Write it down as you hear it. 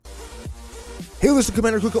Hey, listen to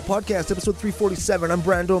Commander Cookout Podcast, episode 347. I'm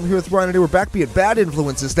Brando. I'm here with Brian, and we're back. Be it Bad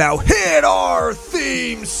Influences. Now hit our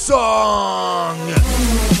theme song!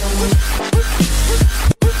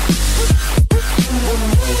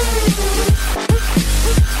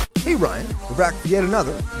 Hey, Ryan. We're back for yet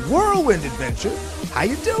another whirlwind adventure. How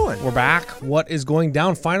you doing? We're back. What is going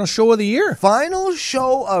down? Final show of the year. Final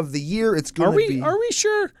show of the year. It's going to be... Are we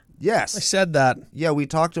sure? Yes. I said that. Yeah, we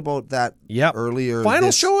talked about that earlier.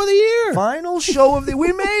 Final show of the year. Final show of the...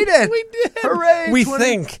 We made it. We did. Hooray. We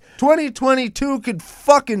think. 2022 could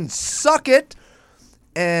fucking suck it.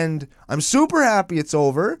 And I'm super happy it's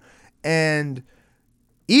over. And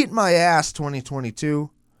eat my ass,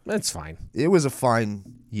 2022. That's fine. It was a fine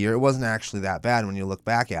year. It wasn't actually that bad when you look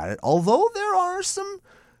back at it. Although there are some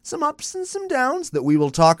ups and some downs that we will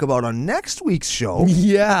talk about on next week's show.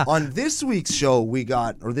 Yeah. On this week's show,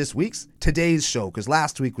 today's show, because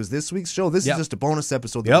last week was this week's show. This is just a bonus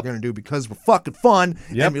episode that we're going to do because we're fucking fun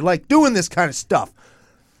and we like doing this kind of stuff.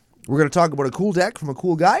 We're going to talk about a cool deck from a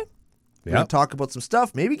cool guy. We're going to talk about some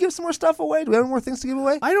stuff. Maybe give some more stuff away. Do we have more things to give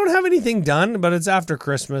away? I don't have anything done, but it's after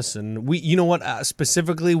Christmas. And you know what?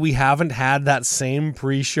 Specifically, we haven't had that same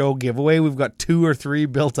pre-show giveaway. We've got 2 or 3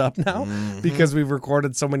 built up now because we've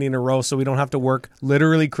recorded so many in a row. So we don't have to work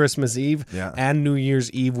literally Christmas Eve and New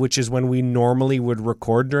Year's Eve, which is when we normally would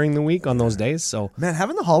record during the week on those days. So, man,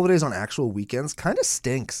 having the holidays on actual weekends kind of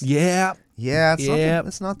stinks. Yeah. Yeah,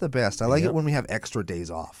 it's not the best. I like it when we have extra days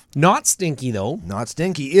off. Not stinky, though. Not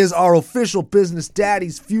Stinky is our official business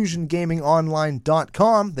daddies,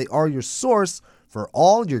 FusionGamingOnline.com. They are your source for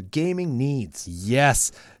all your gaming needs.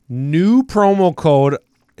 Yes. New promo code.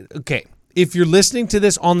 Okay. If you're listening to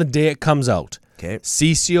this on the day it comes out,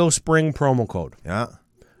 CCO Spring promo code. Yeah.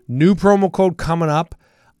 New promo code coming up.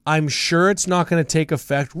 I'm sure it's not going to take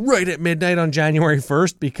effect right at midnight on January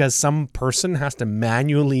 1st because some person has to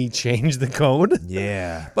manually change the code.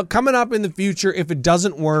 Yeah. But coming up in the future, if it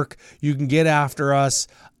doesn't work, you can get after us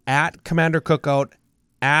at Commander Cookout,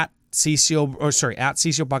 at CCO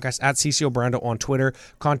Podcast, at CCO Brando on Twitter.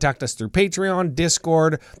 Contact us through Patreon,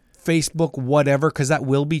 Discord, Facebook, whatever, because that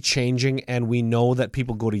will be changing. And we know that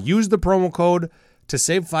people go to use the promo code to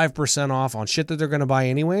save 5% off on shit that they're going to buy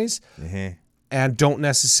anyways. And don't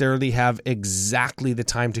necessarily have exactly the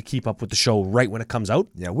time to keep up with the show right when it comes out.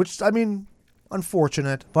 Yeah, which, I mean,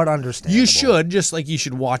 unfortunate, but understandable. You should, just like you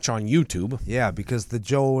should watch on YouTube. Yeah, because the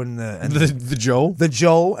Joe and the Joe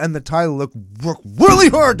and the Tyler work really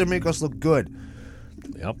hard to make us look good.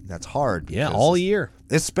 Yep. That's hard. Yeah, all year.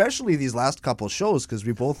 Especially these last couple of shows, because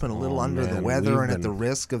we've both been a little under the weather and at the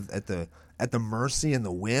risk of, at the mercy and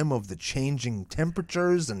the whim of the changing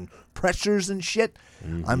temperatures and pressures and shit.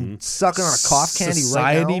 I'm sucking on a cough candy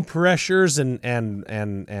right now. Society pressures and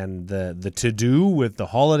the to-do with the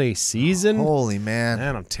holiday season. Holy man.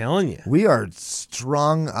 Man, I'm telling you. We are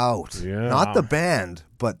strung out. Yeah. Not the band,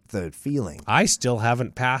 but the feeling. I still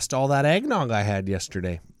haven't passed all that eggnog I had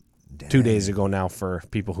yesterday. Dang. 2 days ago now for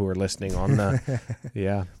people who are listening on the,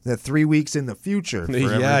 That 3 weeks in the future. For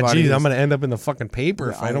yeah, geez, I'm going to end up in the fucking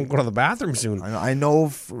paper if I don't go to the bathroom soon. I know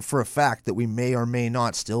for a fact that we may or may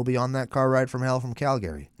not still be on that car ride from hell from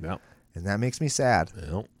Calgary. Yep. And that makes me sad.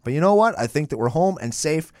 Yep. But you know what? I think that we're home and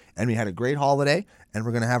safe, and we had a great holiday, and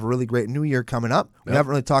we're going to have a really great new year coming up. We haven't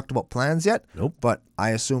really talked about plans yet, but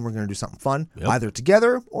I assume we're going to do something fun, either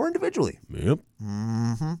together or individually. Yep.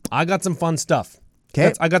 I got some fun stuff.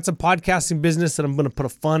 Okay. I got some podcasting business that I'm going to put a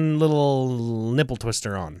fun little nipple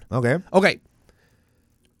twister on. Okay.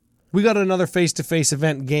 We got another face-to-face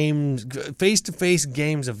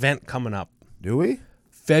games event coming up. Do we?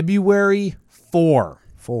 February 4.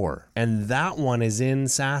 And that one is in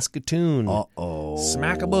Saskatoon. Uh-oh.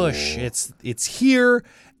 Smack-a-bush. It's here,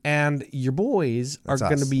 and your boys are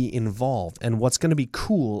going to be involved. And what's going to be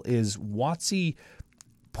cool is WotC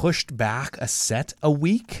pushed back a set a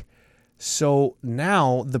week. So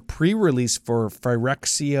now the pre-release for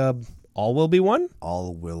Phyrexia All Will Be One?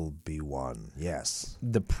 All Will Be One, yes.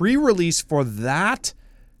 The pre-release for that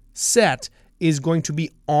set is going to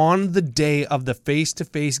be on the day of the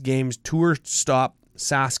Face-to-Face Games Tour Stop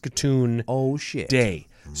Saskatoon day.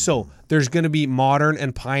 So there's going to be Modern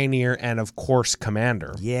and Pioneer and, of course,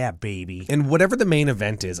 Commander. Yeah, baby. And whatever the main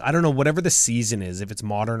event is, I don't know, whatever the season is, if it's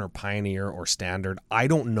Modern or Pioneer or Standard, I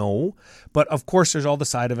don't know. But, of course, there's all the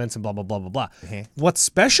side events and blah, blah, blah, blah, blah. What's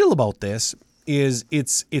special about this is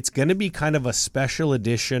it's going to be kind of a special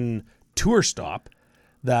edition tour stop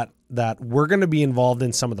that we're going to be involved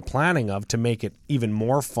in some of the planning of to make it even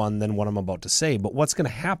more fun than what I'm about to say. But what's going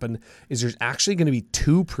to happen is there's actually going to be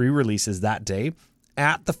 2 pre-releases that day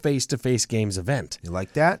at the Face-to-Face Games event. You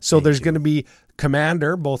like that? So there's going to be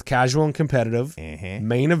Commander, both casual and competitive,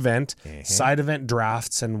 main event, side event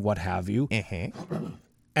drafts, and what have you.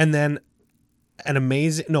 And then an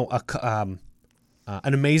amazing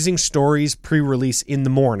stories pre-release in the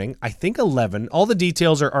morning. I think 11. All the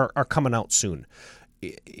details are coming out soon.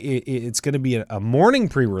 It's going to be a morning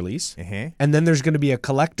pre-release, and then there's going to be a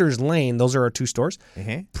Collector's Lane. Those are our 2 stores.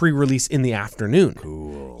 Pre-release in the afternoon.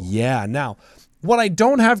 Cool. Yeah. Now, what I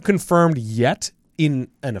don't have confirmed yet in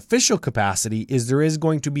an official capacity is there is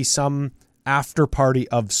going to be some after party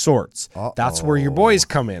of sorts. That's where your boys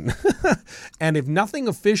come in. And if nothing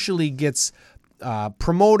officially gets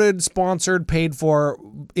promoted, sponsored, paid for,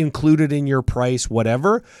 included in your price,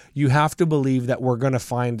 whatever, you have to believe that we're going to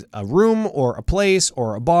find a room or a place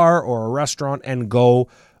or a bar or a restaurant and go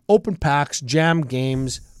open packs, jam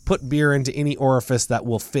games, put beer into any orifice that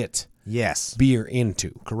will fit beer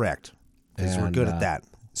into. Correct. Because we're good at that.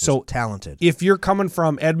 So talented. If you're coming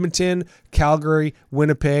from Edmonton, Calgary,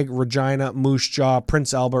 Winnipeg, Regina, Moose Jaw,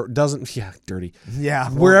 Prince Albert, dirty. Yeah.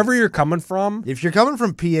 Wherever you're coming from. If you're coming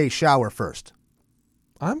from PA, shower first.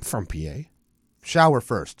 I'm from PA. Shower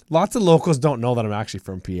first. Lots of locals don't know that I'm actually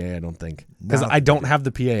from PA, I don't think. Because I don't have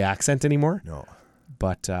the PA accent anymore. No.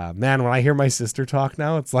 But, man, when I hear my sister talk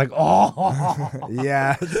now, it's like, oh.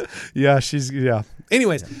 Yeah. Yeah.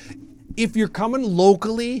 Anyways, if you're coming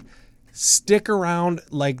locally, stick around.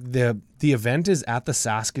 Like the event is at the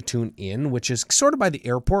Saskatoon Inn, which is sort of by the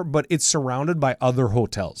airport, but it's surrounded by other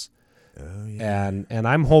hotels. Oh, yeah. And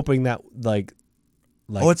I'm hoping that, like,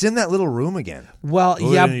 it's in that little room again. Well,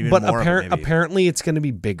 but apparently it's going to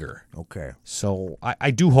be bigger. Okay. So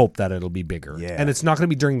I do hope that it'll be bigger. Yeah. And it's not going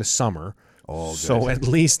to be during the summer. Oh, good. So at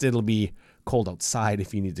least it'll be cold outside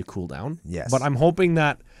if you need to cool down. Yes. But I'm hoping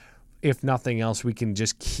that if nothing else, we can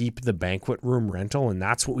just keep the banquet room rental, and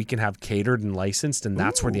that's what we can have catered and licensed, and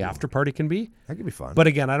that's where the after party can be. That could be fun. But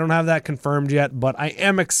again, I don't have that confirmed yet, but I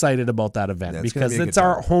am excited about that event because it's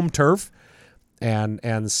our home turf.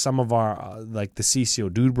 And some of our, like the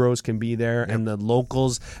CCO Dude Bros can be there, and the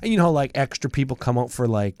locals. And you know, like extra people come out for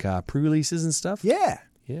like pre-releases and stuff. Yeah.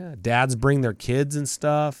 Yeah. Dads bring their kids and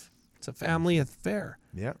stuff. It's a family affair.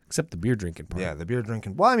 Yeah. Except the beer drinking part. Yeah, the beer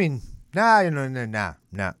drinking. Well, I mean, nah.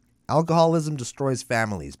 Alcoholism destroys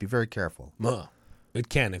families. Be very careful. It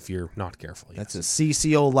can if you're not careful. Yes. That's a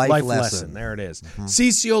CCO life lesson. There it is.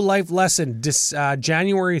 CCO life lesson.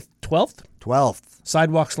 January 12th. 12th.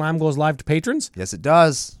 Sidewalk Slam goes live to patrons. Yes, it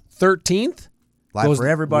does. 13th. Live for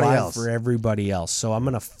everybody else. So I'm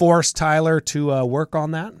going to force Tyler to work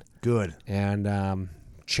on that. Good. And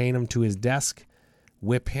chain him to his desk.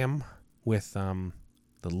 Whip him with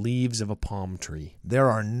the leaves of a palm tree. There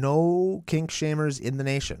are no kink shamers in the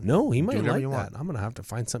nation. No, he might like that. I'm going to have to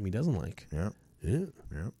find something he doesn't like. Yeah.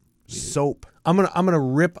 Soap. I'm gonna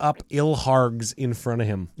rip up Ilhargs in front of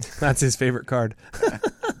him. That's his favorite card.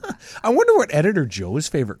 I wonder what Editor Joe's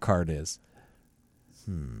favorite card is.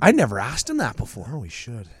 I never asked him that before. Oh, we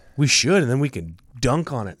should. We should, and then we can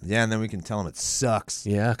dunk on it. Yeah, and then we can tell him it sucks.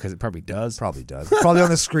 Yeah, because it probably does. Probably does. Probably on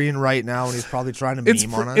the screen right now, and he's probably trying to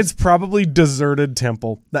meme on us. It's probably Deserted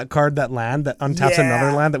Temple. That card, that land, that untaps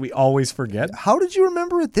another land that we always forget. How did you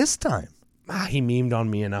remember it this time? He memed on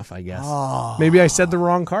me enough, I guess. Oh. Maybe I said the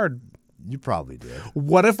wrong card. You probably did.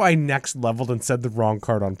 What if I next leveled and said the wrong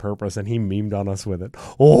card on purpose and he memed on us with it?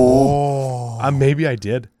 Maybe I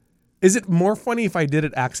did. Is it more funny if I did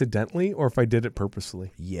it accidentally or if I did it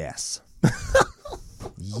purposefully? Yes.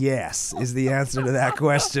 Yes is the answer to that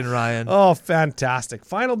question, Ryan. Oh, fantastic.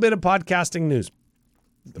 Final bit of podcasting news.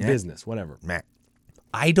 Business, whatever.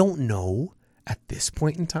 I don't know at this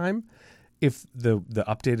point in time if the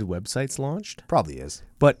updated website's launched. Probably is.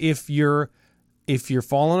 But if you're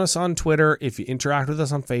following us on Twitter, if you interact with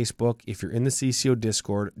us on Facebook, if you're in the CCO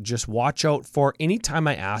Discord, just watch out for any time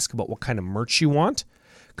I ask about what kind of merch you want.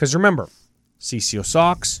 Because remember, CCO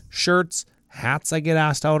socks, shirts, hats I get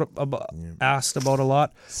asked about a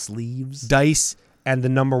lot. Sleeves. Dice, and the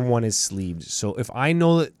number one is sleeves. So if I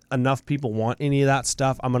know that enough people want any of that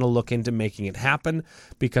stuff, I'm going to look into making it happen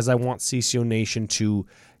because I want CCO Nation to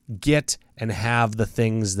get and have the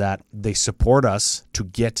things that they support us to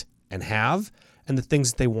get and have, and the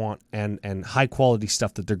things that they want and high quality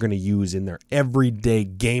stuff that they're going to use in their everyday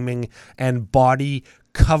gaming and body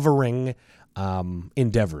covering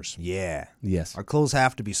endeavors. Yeah. Yes. Our clothes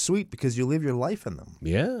have to be sweet because you live your life in them.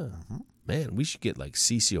 Yeah. Mm-hmm. Man, we should get like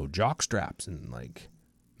CCO jock straps and like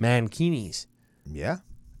mankinis. Yeah.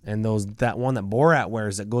 And that one that Borat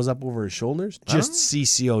wears that goes up over his shoulders. Just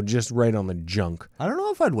CCO, just right on the junk. I don't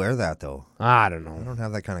know if I'd wear that though. I don't know. I don't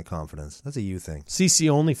have that kind of confidence. That's a you thing. CCO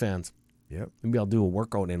only fans. Yep. Maybe I'll do a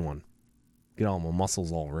workout in one. Get all my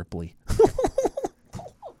muscles all ripply.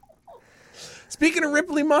 Speaking of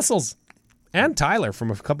Ripley Muscles and Tyler from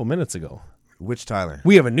a couple minutes ago. Which Tyler?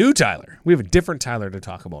 We have a new Tyler. We have a different Tyler to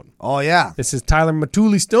talk about. Oh, yeah. This is Tyler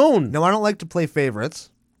Matuli Stone. No, I don't like to play favorites,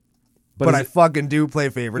 but I fucking do play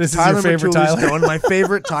favorites. This is your favorite Matuli Tyler? Stone, my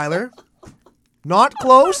favorite Tyler. Not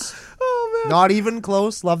close. Oh, man. Not even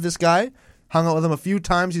close. Love this guy. Hung out with him a few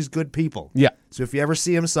times. He's good people. Yeah. So if you ever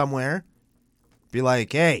see him somewhere, be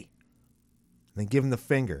like, hey, then give him the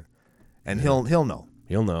finger, and he'll know.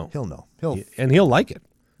 He'll know. He'll know. And he'll like it.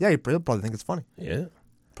 Yeah, he'll probably think it's funny. Yeah.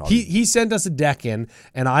 Probably. He sent us a deck in,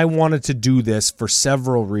 and I wanted to do this for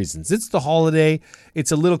several reasons. It's the holiday.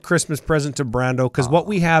 It's a little Christmas present to Brando, because what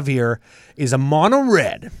we have here is a mono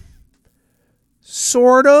red,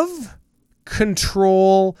 sort of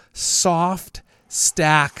control soft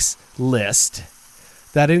stacks list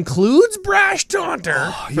that includes Brash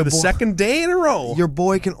Taunter for the second day in a row. Your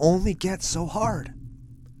boy can only get so hard.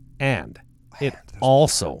 And it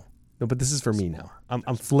also, no, but this is for me now.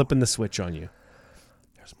 I'm flipping the switch on you.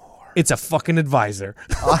 There's more. It's a fucking advisor.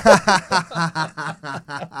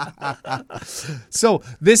 So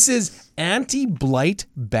this is Anti-Blight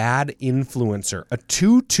Bad Influencer, a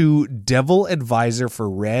 2/2 Devil Advisor for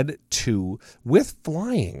red 2 with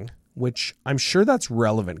flying, which I'm sure that's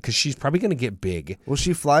relevant because she's probably going to get big. Well,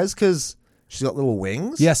 she flies because she's got little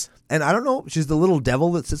wings. Yes. And I don't know, she's the little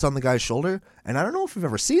devil that sits on the guy's shoulder. And I don't know if you've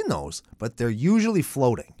ever seen those, but they're usually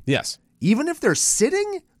floating. Yes. Even if they're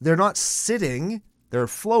sitting, they're not sitting. They're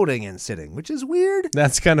floating and sitting, which is weird.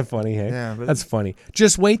 That's kind of funny, hey? Yeah, but that's funny.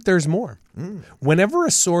 Just wait, there's more. Whenever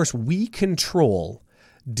a source we control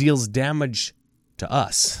deals damage to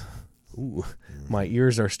us, ooh, my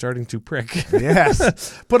ears are starting to prick.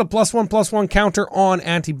 Yes. Put a +1/+1 counter on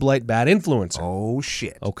Anti-Blight Bad Influencer. Oh,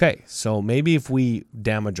 shit. Okay, so maybe if we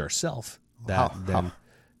damage ourselves, then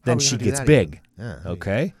we she gonna do gets that big. Yeah.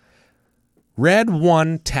 Okay. Red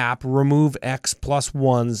 1 tap, remove X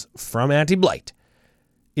 +1s from Anti-Blight.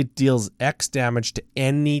 It deals X damage to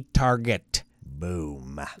any target.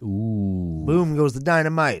 Boom. Ooh. Boom goes the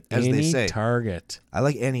dynamite, as they say. Any target. I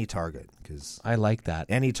like any target, because I like that.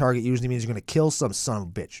 any target usually means you're going to kill some son of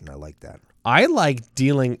a bitch, and I like that. I like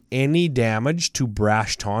dealing any damage to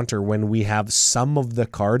Brash Taunter when we have some of the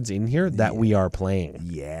cards in here that we are playing.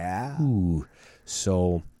 Yeah. Ooh.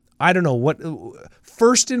 So, I don't know. What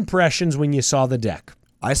first impressions when you saw the deck?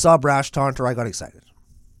 I saw Brash Taunter, I got excited.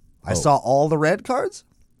 I saw all the red cards,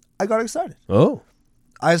 I got excited. Oh.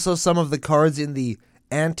 I saw some of the cards in the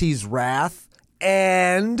Auntie's Wrath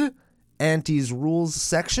and Auntie's Rules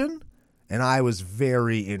section, and I was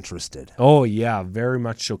very interested. Oh, yeah, very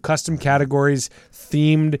much so. Custom categories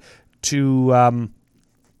themed to...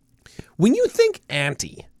 when you think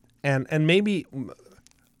Auntie, and maybe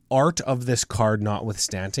art of this card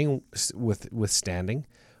notwithstanding,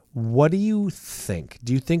 what do you think?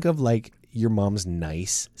 Do you think of, like, your mom's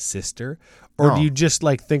nice sister? Or do you just,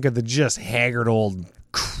 like, think of the just haggard old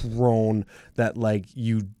crone that, like,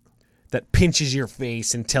 that pinches your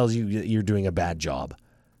face and tells you that you're doing a bad job?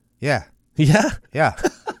 Yeah. Yeah? Yeah.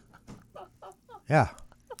 Yeah.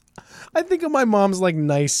 I think of my mom's, like,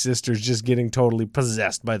 nice sisters just getting totally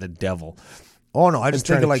possessed by the devil. Oh no! I just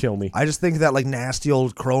think trying of to like kill me. I just think of that like nasty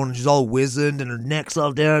old crone. And she's all wizened and her neck's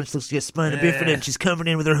all down. She looks like a spina bifida. And she's coming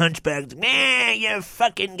in with her hunchback. Man, you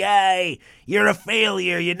fucking guy! You're a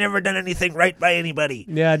failure. You never done anything right by anybody.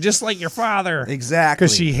 Yeah, just like your father. Exactly.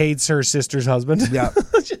 Because she hates her sister's husband. Yeah.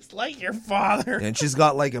 Just like your father. And she's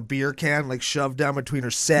got like a beer can like shoved down between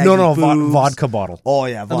her saggy No, boobs. vodka bottle. Oh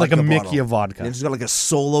yeah, vodka like a bottle. Mickey of vodka. And she's got like a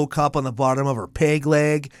Solo cup on the bottom of her peg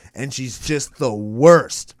leg, and she's just the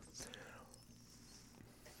worst.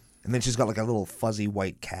 And then she's got like a little fuzzy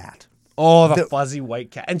white cat. Oh, the fuzzy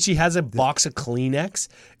white cat. And she has a box of Kleenex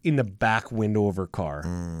in the back window of her car.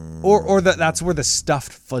 Or that's where the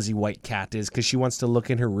stuffed fuzzy white cat is, because she wants to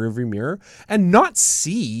look in her rearview mirror and not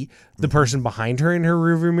see the person behind her in her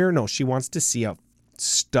rearview mirror. No, she wants to see a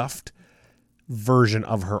stuffed version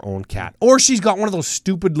of her own cat. Or she's got one of those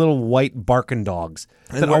stupid little white barking dogs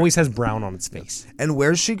that always has brown on its face. And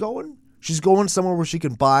where's she going? She's going somewhere where she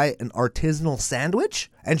can buy an artisanal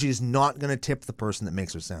sandwich, and she's not going to tip the person that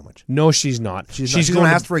makes her sandwich. No, she's not. She's going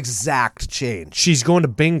to ask for exact change. She's going to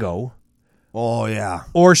bingo. Oh, yeah.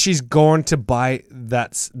 Or she's going to buy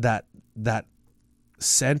that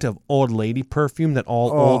scent of old lady perfume that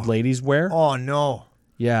all old ladies wear. Oh, no.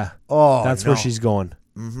 Yeah. Oh, that's no. where she's going.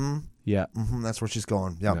 Mm-hmm. Yeah. Mm-hmm. That's where she's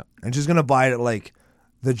going. Yeah. And she's going to buy it at, like,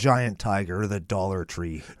 the Giant Tiger or the Dollar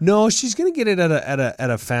Tree. No, she's gonna get it at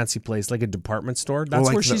a fancy place, like a department store. That's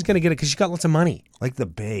like where she's gonna get it because she's got lots of money. Like the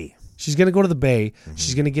Bay. She's gonna go to the Bay. Mm-hmm.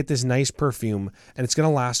 She's gonna get this nice perfume, and it's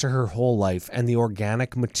gonna last her whole life. And the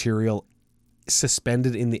organic material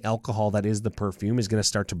suspended in the alcohol that is the perfume is going to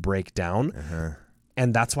start to break down. Uh-huh.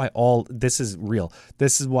 And that's why this is real.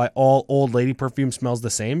 This is why all old lady perfume smells the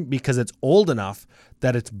same, because it's old enough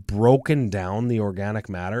that it's broken down the organic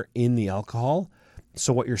matter in the alcohol.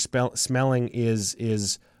 So what you're smelling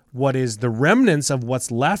is what is the remnants of what's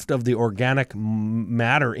left of the organic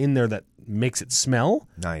matter in there that makes it smell.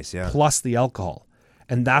 Nice, yeah. Plus the alcohol.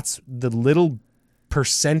 And that's the little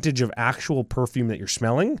percentage of actual perfume that you're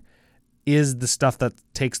smelling is the stuff that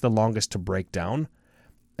takes the longest to break down.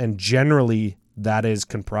 And generally that is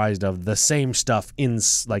comprised of the same stuff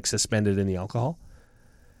suspended in the alcohol.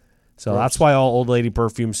 So that's why all old lady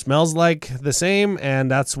perfume smells like the same, and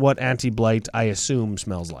that's what Anti-Blight, I assume,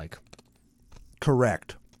 smells like.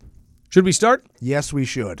 Correct. Should we start? Yes, we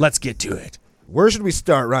should. Let's get to it. Where should we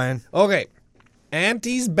start, Ryan? Okay.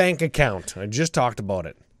 Auntie's bank account. I just talked about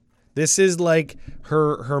it. This is like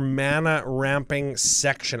her mana ramping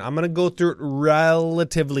section. I'm gonna go through it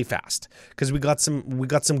relatively fast because we got some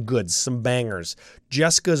goods, some bangers.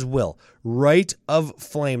 Jessica's Will, Rite of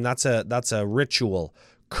Flame. That's a ritual.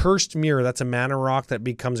 Cursed Mirror, that's a mana rock that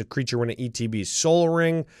becomes a creature when it ETBs. Soul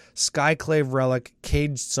Ring, Skyclave Relic,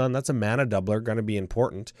 Caged Sun, that's a mana doubler, going to be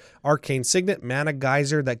important. Arcane Signet, Mana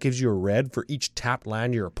Geyser, that gives you a red for each tapped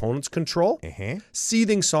land your opponents control.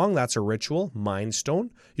 Seething Song, that's a ritual. Mind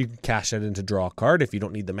Stone, you can cash that in to draw a card if you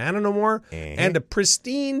don't need the mana no more. And a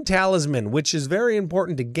Pristine Talisman, which is very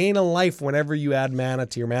important to gain a life whenever you add mana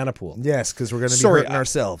to your mana pool. Yes, because we're going to be hurting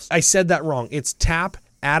ourselves. I said that wrong. It's tap,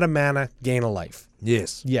 add a mana, gain a life.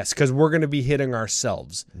 Yes, because we're going to be hitting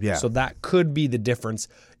ourselves. Yeah. So that could be the difference.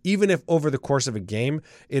 Even if over the course of a game,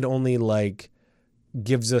 it only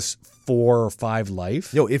gives us 4 or 5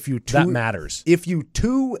 life. That matters. If you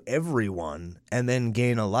 2 everyone and then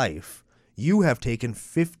gain a life, you have taken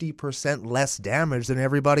 50% less damage than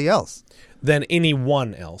everybody else. Than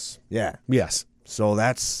anyone else. Yeah. Yes. So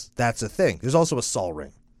that's a thing. There's also a Sol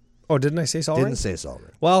Ring. Oh, didn't I say Sol Ring? Didn't say Sol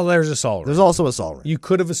Ring. Well, there's a Sol Ring. There's also a Sol Ring. You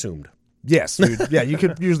could have assumed. Yes. You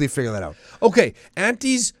could usually figure that out. Okay.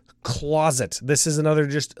 Auntie's Closet. This is another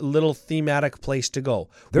just little thematic place to go.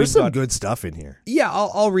 There's some good stuff in here. Yeah,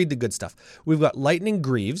 I'll read the good stuff. We've got Lightning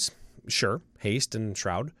Greaves. Sure. Haste and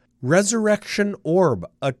Shroud. Resurrection Orb,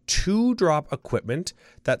 a 2-drop equipment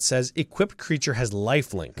that says equipped creature has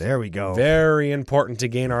lifelink. There we go. Very important to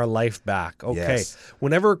gain our life back. Okay. Yes.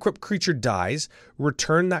 Whenever equipped creature dies,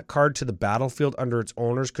 return that card to the battlefield under its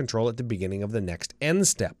owner's control at the beginning of the next end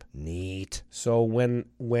step. Neat. So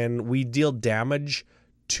when we deal damage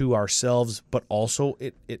to ourselves, but also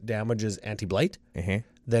it damages Anti-Blight,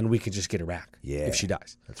 then we can just get her back if she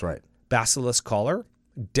dies. That's right. Basilisk Collar,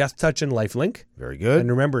 Death Touch and Lifelink. Very good. And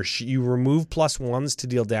remember, you remove +1s to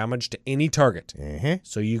deal damage to any target. Mm-hmm.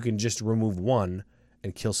 So you can just remove 1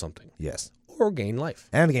 and kill something. Yes. Or gain life.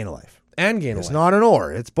 And gain a life. And gain a life. It's not an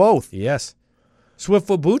or, it's both. Yes.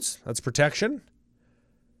 Swiftfoot Boots, that's protection.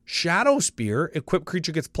 Shadow Spear, equipped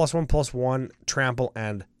creature gets +1/+1, trample,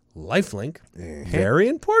 and lifelink. Very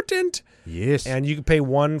important. Yes. And you can pay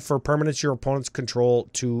 1 for permanents your opponents control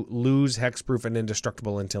to lose hexproof and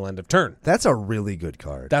indestructible until end of turn. That's a really good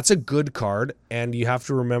card. That's a good card, and you have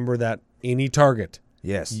to remember that any target.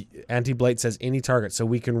 Yes. Anti-Blight says any target, so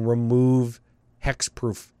we can remove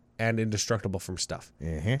hexproof and indestructible from stuff.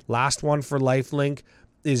 Last one for lifelink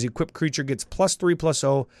is equipped creature gets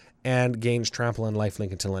 +3/+0 and gains trample and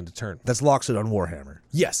lifelink until end of turn. That's locks it on Warhammer.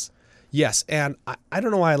 Yes. Yes, and I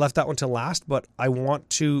don't know why I left that one till last, but I want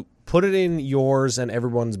to put it in yours and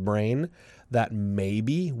everyone's brain that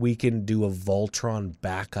maybe we can do a Voltron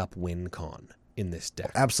backup win con in this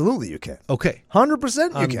deck. Absolutely you can. Okay. 100%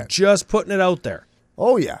 you I'm can. just putting it out there.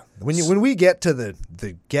 Oh yeah. When we get to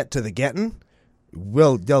the getting,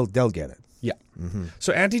 they'll get it. Yeah.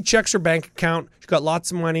 So Auntie checks her bank account. She's got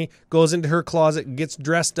lots of money, goes into her closet, gets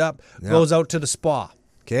dressed up, goes out to the spa.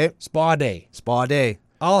 Okay. Spa day. Spa day.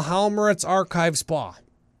 Alhalmerit's Archive Spa.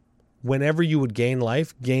 Whenever you would gain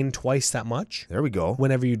life, gain twice that much. There we go.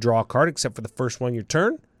 Whenever you draw a card, except for the first one your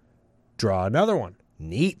turn, draw another one.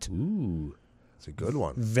 Neat. Ooh. It's a good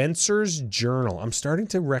one. Venser's Journal. I'm starting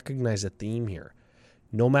to recognize a theme here.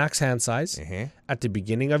 No max hand size. At the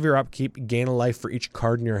beginning of your upkeep, gain a life for each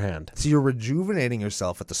card in your hand. So you're rejuvenating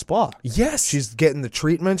yourself at the spa. Yes. She's getting the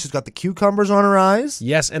treatment. She's got the cucumbers on her eyes.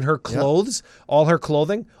 Yes, and her clothes, all her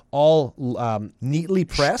clothing, all neatly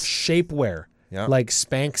pressed. Shapewear. Yeah. Like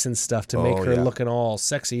Spanx and stuff to make her yeah. looking all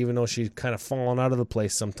sexy, even though she's kind of falling out of the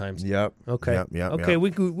place sometimes. Yep. Okay. Yep. Okay,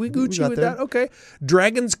 we Gucci got with there. that. Okay.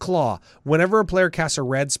 Dragon's Claw. Whenever a player casts a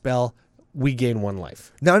red spell, we gain 1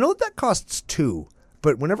 life. Now I know that costs 2.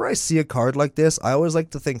 But whenever I see a card like this, I always like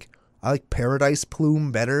to think, I like Paradise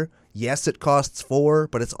Plume better. Yes, it costs 4,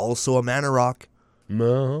 but it's also a mana rock.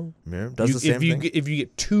 No. Yeah, does the same thing. If you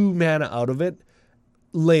get 2 mana out of it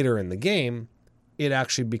later in the game, it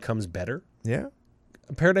actually becomes better. Yeah.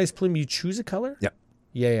 Paradise Plume, you choose a color? Yep.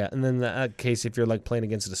 Yeah. And then in that case, if you're like playing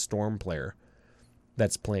against a Storm player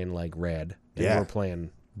that's playing like red and we're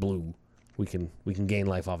playing blue, we can gain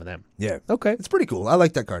life off of them. Yeah. Okay. It's pretty cool. I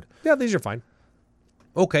like that card. Yeah, these are fine.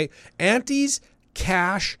 Okay. Auntie's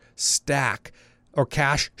cash stack or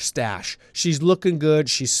cash stash. She's looking good.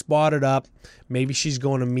 She's spotted up. Maybe she's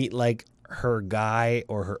going to meet like her guy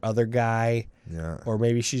or her other guy. Yeah. Or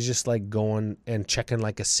maybe she's just like going and checking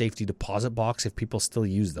like a safety deposit box if people still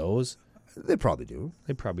use those. They probably do.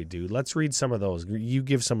 They probably do. Let's read some of those. You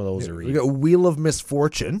give some of those a read. We got Wheel of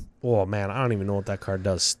Misfortune. Oh, man. I don't even know what that card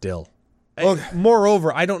does still. Okay.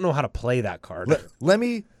 Moreover, I don't know how to play that card. Let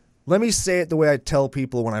me say it the way I tell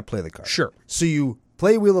people when I play the card. Sure. So you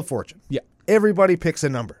play Wheel of Fortune. Yeah. Everybody picks a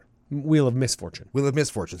number. Wheel of Misfortune. Wheel of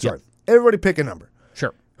Misfortune, sorry. Yeah. Everybody pick a number.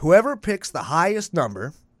 Sure. Whoever picks the highest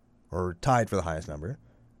number, or tied for the highest number,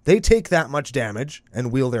 they take that much damage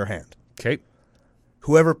and wheel their hand. Okay.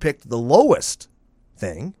 Whoever picked the lowest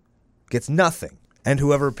thing gets nothing. And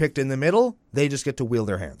whoever picked in the middle, they just get to wheel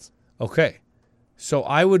their hands. Okay. So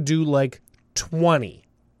I would do like 20.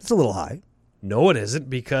 It's a little high. No, it isn't,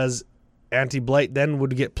 because Anti-Blight then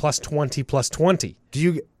would get plus 20 plus 20. Do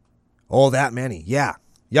you get... Oh, that many. Yeah.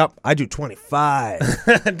 Yep. I do 25.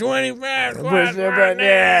 25.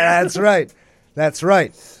 Yeah, that's right. That's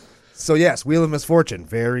right. So yes, Wheel of Misfortune.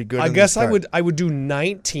 Very good. I guess I would do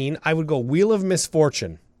 19. I would go Wheel of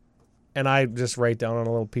Misfortune. And I just write down on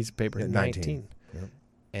a little piece of paper 19. Yep.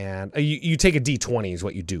 And you take a D20 is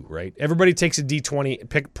what you do, right? Everybody takes a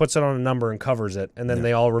D20, puts it on a number and covers it, and then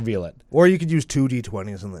they all reveal it. Or you could use 2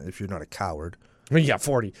 D20s if you're not a coward. Yeah,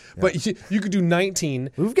 40. Yeah. But you could do 19.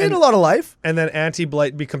 We've gained a lot of life. And then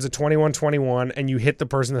Anti-Blight becomes a 21-21, and you hit the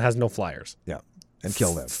person that has no flyers. Yeah. And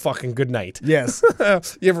kill them. Fucking good night. Yes.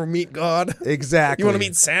 You ever meet God? Exactly. You want to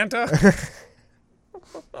meet Santa?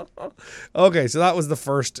 Okay, so that was the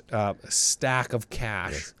first stack of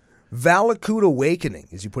cash. Yes. Valakut Awakening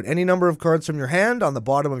is you put any number of cards from your hand on the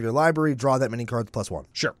bottom of your library, draw that many cards plus 1.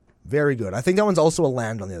 Sure. Very good. I think that one's also a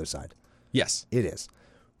land on the other side. Yes. It is.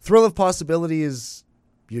 Thrill of Possibility is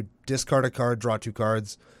you discard a card, draw 2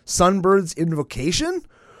 cards. Sunbird's Invocation?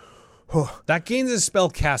 That gains a spell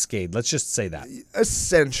Cascade. Let's just say that.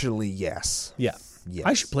 Essentially, yes. Yeah. Yes.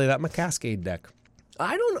 I should play that in my Cascade deck.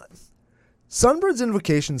 I don't know. Sunbird's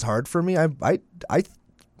Invocation's hard for me.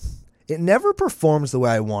 It never performs the way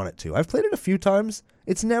I want it to. I've played it a few times.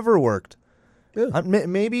 It's never worked. Yeah.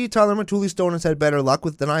 Maybe Tyler Matuli Stone has had better luck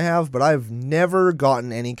with than I have, but I've never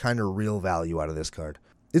gotten any kind of real value out of this card.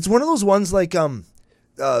 It's one of those ones like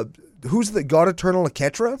who's the God Eternal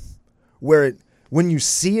Aketra, where when you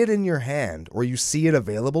see it in your hand or you see it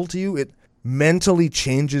available to you, it mentally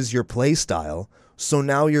changes your play style. So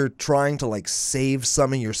now you're trying to like save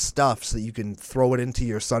some of your stuff so that you can throw it into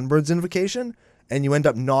your Sunbird's Invocation, and you end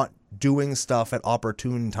up not doing stuff at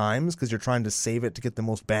opportune times because you're trying to save it to get the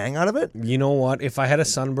most bang out of it. You know what? If I had a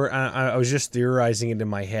Sunbird, I was just theorizing it in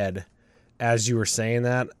my head as you were saying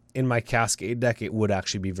that. In my Cascade deck, it would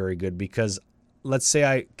actually be very good because let's say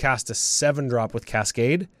I cast a 7-drop with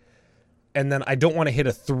Cascade, and then I don't want to hit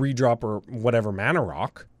a 3-drop or whatever mana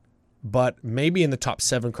rock, but maybe in the top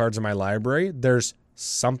 7 cards of my library, there's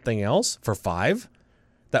something else for 5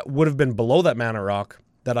 that would have been below that mana rock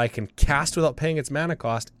that I can cast without paying its mana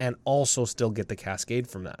cost and also still get the Cascade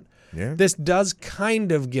from that. Yeah. This does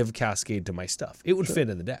kind of give Cascade to my stuff. It would fit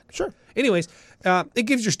in the deck. Sure. Anyways, it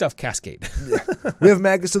gives your stuff Cascade. We have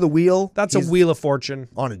Magus of the Wheel. That's a Wheel of Fortune.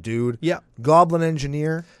 On a dude. Yeah. Goblin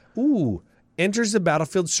Engineer. Ooh. Enters the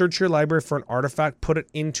battlefield, search your library for an artifact, put it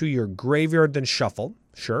into your graveyard, then shuffle.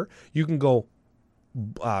 Sure. You can go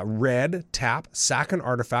red, tap, sack an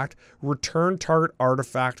artifact, return target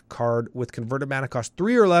artifact card with converted mana cost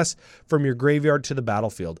 3 or less from your graveyard to the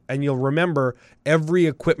battlefield. And you'll remember every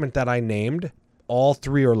equipment that I named, all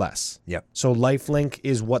 3 or less. Yep. So lifelink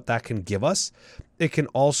is what that can give us. It can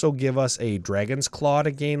also give us a Dragon's Claw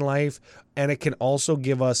to gain life, and it can also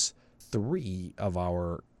give us 3 of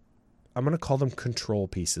our, I'm going to call them control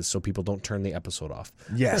pieces so people don't turn the episode off.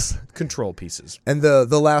 Yes. Control pieces. And the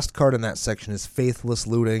last card in that section is Faithless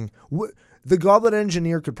Looting. The Goblin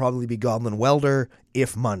Engineer could probably be Goblin Welder,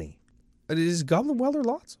 if money. Is Goblin Welder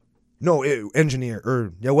lots? No,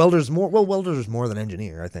 Engineer. Welder's more. Well, Welder's more than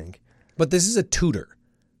Engineer, I think. But this is a tutor.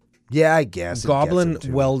 Yeah, I guess. Goblin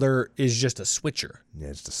Welder is just a switcher. Yeah,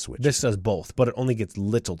 it's a switch. This does both, but it only gets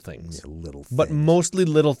little things. Yeah, little things. But mostly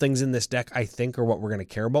little things in this deck, I think, are what we're going to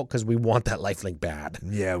care about because we want that lifelink bad.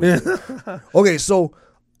 Yeah, we do. Okay, so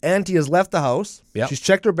Auntie has left the house. Yep. She's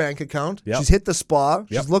checked her bank account. Yep. She's hit the spa. Yep.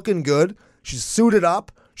 She's looking good. She's suited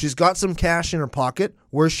up. She's got some cash in her pocket.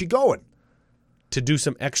 Where's she going? To do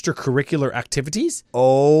some extracurricular activities?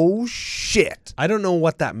 Oh, shit. I don't know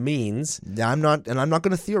what that means. I'm not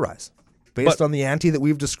going to theorize. Based on the Auntie that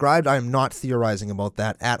we've described, I am not theorizing about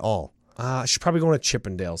that at all. She's probably going to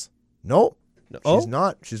Chippendales. Nope. Oh? She's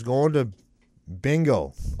not. She's going to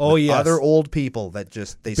bingo. Oh, with yes. Other old people that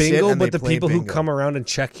just, they sit Bingo, and but they the play people who bingo. come around and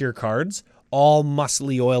check your cards, all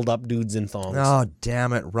muscly, oiled up dudes in thongs. Oh,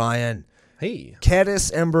 damn it, Ryan. Hey.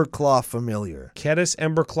 Caddis Emberclaw Familiar. Caddis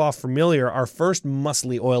Emberclaw Familiar, our first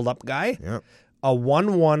muscly, oiled up guy. Yep. A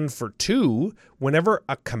 1/1 for 2. Whenever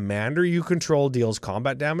a commander you control deals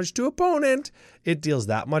combat damage to opponent, it deals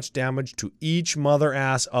that much damage to each mother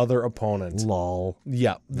ass other opponent. Lol.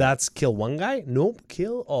 Yeah, that's kill one guy? Nope,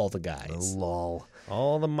 kill all the guys. Lol.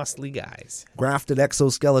 All the muscly guys. Grafted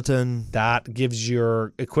Exoskeleton. That gives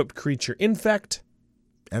your equipped creature infect.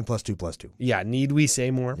 And +2/+2. Yeah, need we say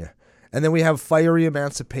more? Yeah. And then we have Fiery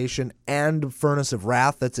Emancipation and Furnace of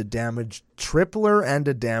Wrath. That's a damage tripler and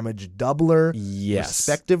a damage doubler, Yes.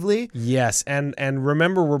 respectively. Yes, and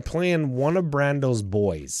remember, we're playing one of Brando's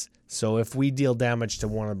boys. So if we deal damage to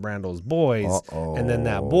one of Brando's boys, and then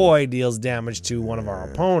that boy deals damage to one of our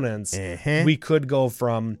opponents, we could go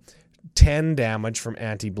from 10 damage from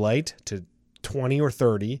Anti-Blight to 20 or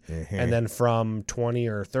 30, and then from 20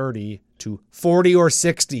 or 30 to 40 or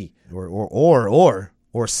 60.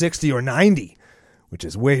 Or 60 or 90, which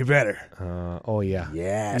is way better. Oh, yeah.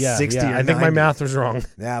 Yeah, 60 or 90. I think my math was wrong.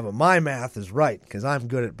 Yeah, but my math is right, because I'm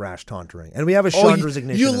good at brash tauntering. And we have a Chandra's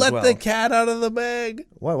Ignition you as let well. the cat out of the bag.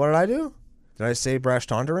 What did I do? Did I say brash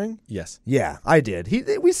tauntering? Yes. Yeah, I did.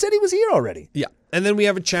 We said he was here already. Yeah. And then we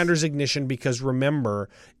have a Chandra's Ignition because remember,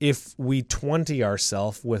 if we 20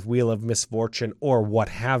 ourselves with Wheel of Misfortune or what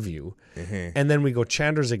have you, and then we go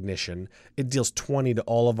Chandra's Ignition, it deals 20 to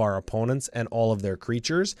all of our opponents and all of their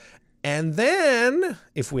creatures. And then,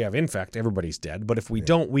 if we have Infect, everybody's dead. But if we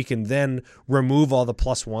don't, we can then remove all the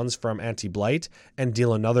 +1s from Anti-Blight and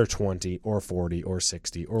deal another 20 or 40 or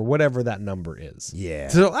 60 or whatever that number is. Yeah.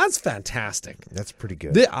 So that's fantastic. That's pretty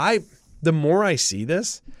good. The more I see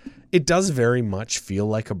this, it does very much feel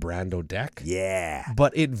like a Brando deck. Yeah.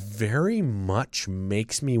 But it very much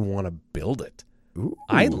makes me want to build it. Ooh.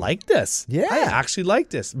 I like this. Yeah. I actually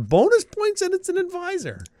like this. Bonus points and it's an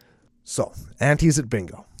advisor. So, Auntie's at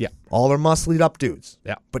bingo. Yeah. All her muscled up dudes.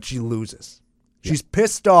 Yeah. But she loses. She's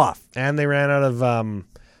pissed off. And they ran out of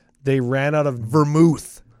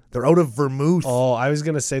Vermouth. They're out of vermouth. Oh, I was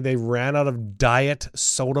gonna say they ran out of diet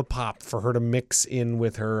soda pop for her to mix in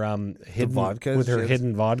with her hidden vodka with her she has?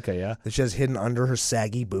 hidden vodka. Yeah, That she has hidden under her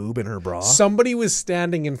saggy boob in her bra. somebody was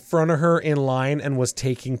standing in front of her in line and was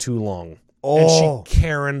taking too long. Oh. And she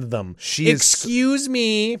Karen'd them. She is- Excuse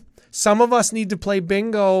me. Some of us need to play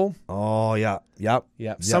bingo. Oh, yeah. Yep.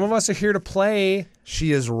 Yeah. Some of us are here to play.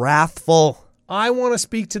 She is wrathful. I want to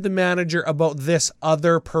speak to the manager about this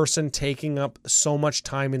other person taking up so much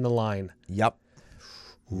time in the line. Yep.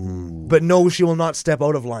 But no, she will not step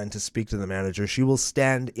out of line to speak to the manager. She will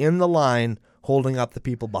stand in the line holding up the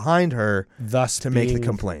people behind her Thus to make the being-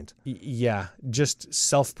 complaint. Yeah, just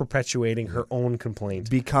self-perpetuating her own complaint.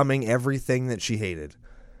 Becoming everything that she hated.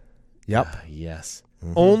 Yep. Yes.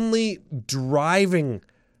 Only driving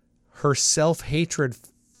her self-hatred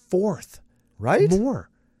forth. Right? More.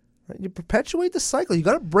 You perpetuate the cycle. You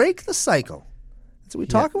got to break the cycle. That's what we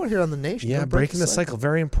talk about here on the Nation. You Yeah, gotta break breaking the cycle.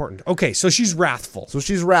 Very important. Okay, so she's wrathful. So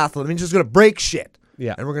she's wrathful. I mean, she's going to break shit.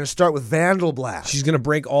 Yeah. And we're going to start with Vandal Blast. She's going to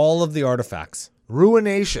break all of the artifacts.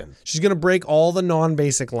 Ruination. She's going to break all the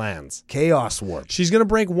non-basic lands. Chaos Warp. She's going to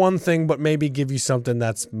break one thing, but maybe give you something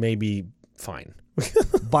that's maybe fine.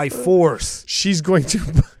 By force. She's going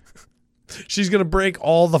to... she's going to break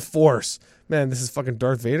all the force. Man, this is fucking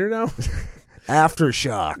Darth Vader now?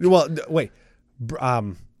 Aftershock. Well, wait.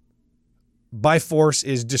 By force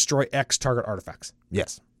is destroy X target artifacts.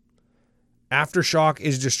 Yes. Aftershock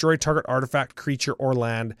is destroy target artifact, creature, or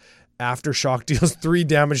land. Aftershock deals 3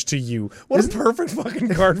 damage to you. What a perfect fucking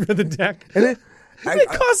card for the deck. And it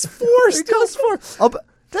costs 4 It costs 4. Oh, but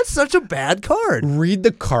that's such a bad card. Read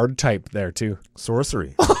the card type there, too.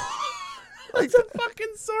 Sorcery. It's a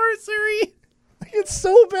fucking sorcery. It's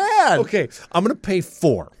so bad. Okay, I'm going to pay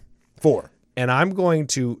 4. 4. And I'm going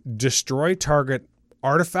to destroy target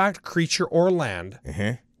artifact, creature, or land.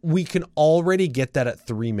 Uh-huh. We can already get that at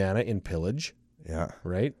 3 mana in Pillage, Yeah.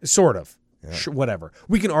 right? Sort of. Whatever.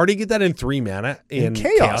 We can already get that in 3 mana in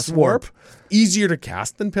Chaos Warp. Easier to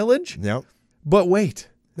cast than Pillage. Yep. But wait,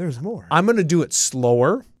 There's more. I'm going to do it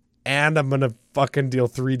slower, and I'm going to fucking deal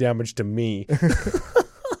 3 damage to me.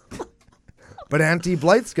 But Auntie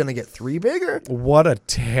Blight's going to get 3 bigger. What a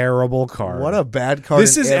terrible card. What a bad card.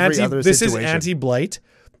 This is Auntie Blight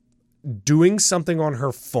doing something on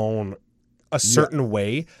her phone a certain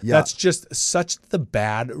way. That's just such the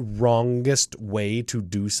wrongest way to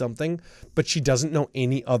do something, but she doesn't know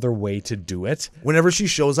any other way to do it. Whenever she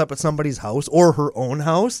shows up at somebody's house or her own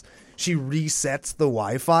house, she resets the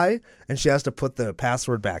Wi-Fi and she has to put the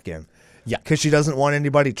password back in. Yeah. Because she doesn't want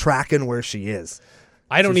anybody tracking where she is.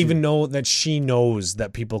 I don't even know that she knows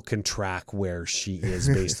that people can track where she is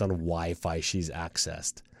based on Wi-Fi she's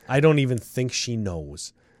accessed. I don't even think she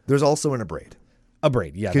knows. There's also an abrade.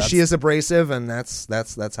 Abrade, yeah. Because she is abrasive, and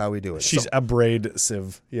that's how we do it. She's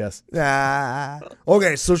abrasive, yes.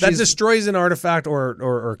 Okay, so that destroys an artifact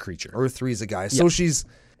or a creature. Or 3's a guy. So she's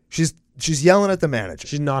yelling at the manager.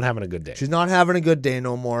 She's not having a good day. She's not having a good day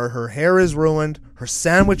no more. Her hair is ruined. Her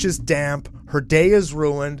sandwich is damp. Her day is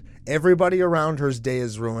ruined. Everybody around her's day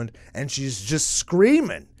is ruined. And she's just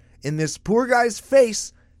screaming in this poor guy's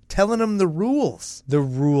face, telling him the rules. The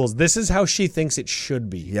rules. This is how she thinks it should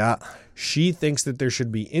be. Yeah. She thinks that there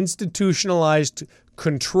should be institutionalized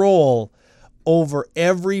control over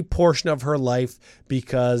every portion of her life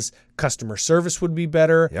because customer service would be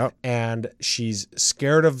better. Yep. And she's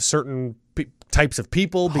scared of certain types of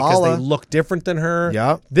people because they look different than her.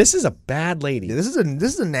 Yep. This is a bad lady. Yeah, this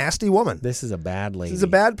is a nasty woman. This is a bad lady. This is a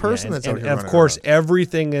bad person that's out here. And of course,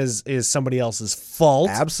 everything is somebody else's fault.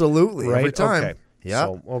 Absolutely. Right? Every time. Okay. Yeah.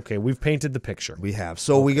 So, okay, we've painted the picture. We have.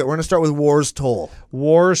 So we're going to start with War's Toll.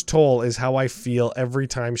 War's Toll is how I feel every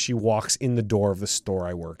time she walks in the door of the store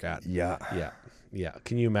I work at. Yeah. Yeah. Yeah.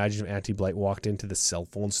 Can you imagine if Auntie Blight walked into the cell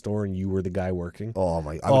phone store and you were the guy working? Oh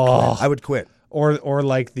my! I would quit. Or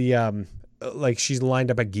like the like she's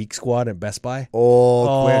lined up at Geek Squad at Best Buy.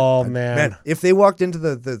 Oh, quit. Man. If they walked into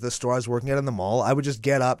the store I was working at in the mall, I would just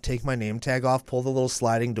get up, take my name tag off, pull the little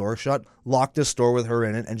sliding door shut, lock the store with her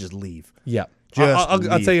in it, and just leave. Yeah. I'll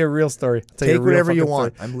tell you a real story. Take whatever you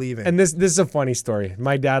want. I'm leaving. And this is a funny story.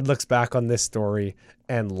 My dad looks back on this story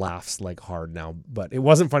and laughs like hard now, but it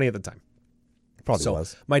wasn't funny at the time. Probably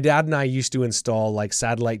was. My dad and I used to install like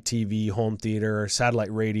satellite TV, home theater,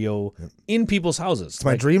 satellite radio in people's houses. It's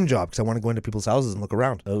my dream job because I want to go into people's houses and look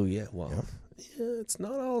around. Oh, yeah. Well, it's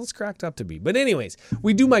not all it's cracked up to be. But anyways,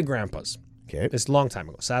 we do my grandpa's. Okay. It's a long time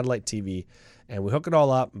ago. Satellite TV. And we hook it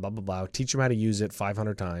all up, blah, blah, blah. Teach him how to use it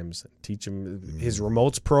 500 times. Teach him his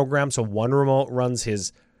remotes program. So one remote runs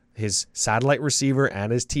his satellite receiver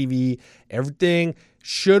and his TV. Everything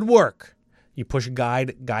should work. You push a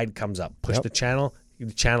guide comes up. Push the channel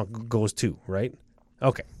goes too, right?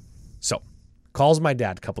 Okay. So calls my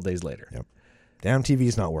dad a couple days later. Yep. Damn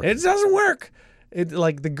TV's not working. It doesn't work. It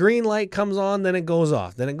like the green light comes on, then it goes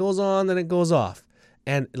off. Then it goes on, then it goes off.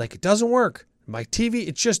 And like it doesn't work. My TV,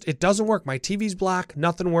 it doesn't work. My TV's black.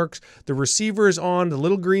 Nothing works. The receiver is on. The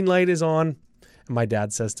little green light is on. And my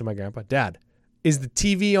dad says to my grandpa, Dad, is the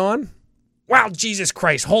TV on? Wow, Jesus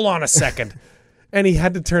Christ. Hold on a second. And he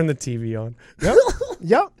had to turn the TV on.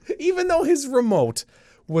 Yep. Even though his remote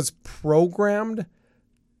was programmed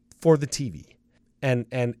for the TV.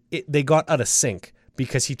 And they got out of sync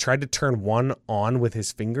because he tried to turn one on with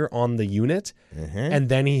his finger on the unit. Mm-hmm. And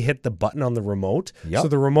then he hit the button on the remote. Yep. So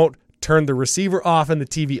the remote turned the receiver off and the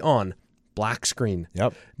TV on. Black screen.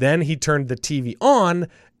 Yep. Then he turned the TV on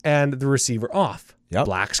and the receiver off. Yep.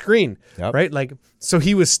 Black screen. Yep. Right? Like, so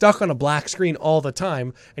he was stuck on a black screen all the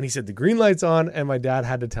time. And he said the green light's on, and my dad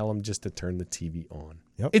had to tell him just to turn the TV on.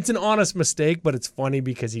 Yep. It's an honest mistake, but it's funny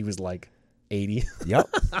because he was like 80. Yep.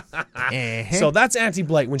 So that's Auntie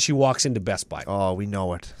Blight when she walks into Best Buy. Oh, we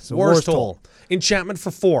know it. So War's Toll. Enchantment for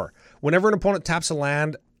 4. Whenever an opponent taps a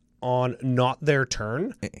land on not their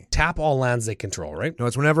turn, tap all lands they control, right? No,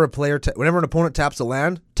 it's whenever whenever an opponent taps a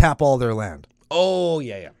land, tap all their land. Oh,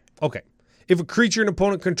 yeah. Okay. If a creature an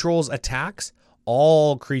opponent controls attacks,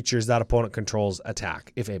 all creatures that opponent controls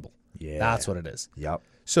attack, if able. Yeah. That's what it is. Yep.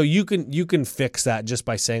 So you can fix that just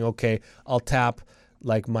by saying, okay, I'll tap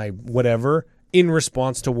like my whatever in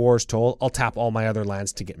response to War's Toll. I'll tap all my other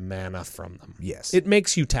lands to get mana from them. Yes. It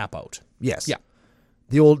makes you tap out. Yes. Yeah.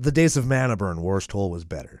 The days of mana burn, War's Toll was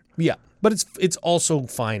better. Yeah. But it's also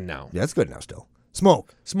fine now. Yeah, it's good now still.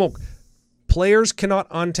 Smoke. Players cannot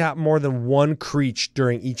untap more than one creature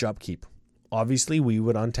during each upkeep. Obviously, we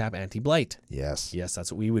would untap Auntie Blight. Yes. Yes,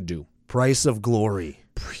 that's what we would do. Price of Glory.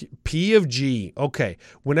 P of G. Okay.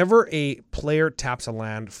 Whenever a player taps a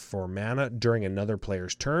land for mana during another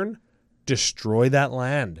player's turn, destroy that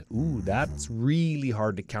land. Ooh, that's really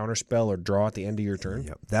hard to counterspell or draw at the end of your turn.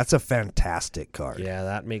 Yep. That's a fantastic card. Yeah,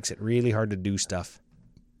 that makes it really hard to do stuff.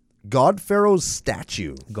 God Pharaoh's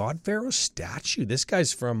Statue. God Pharaoh's Statue. This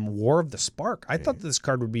guy's from War of the Spark. I thought this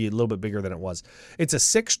card would be a little bit bigger than it was. It's a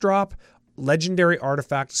 6-drop legendary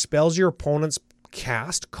artifact. Spells your opponent's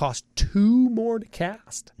cast cost 2 more to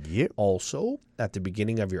cast. Yep. Also, at the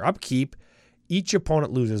beginning of your upkeep, each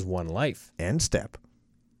opponent loses 1 life. End step.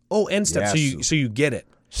 Oh, end step. Yeah, so you get it.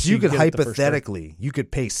 So you could get it the first turn. hypothetically, you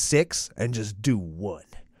could pay 6 and just do 1.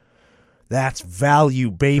 That's value,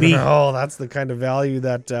 baby. Oh, that's the kind of value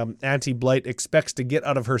that Auntie Blight expects to get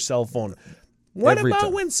out of her cell phone. What Every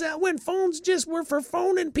about time. when phones just were for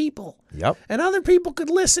phoning people? Yep. And other people could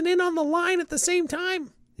listen in on the line at the same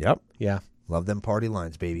time? Yep. Yeah. Love them party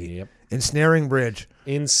lines, baby. Yep. Ensnaring Bridge.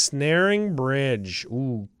 Ensnaring Bridge.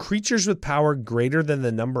 Ooh, creatures with power greater than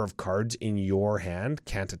the number of cards in your hand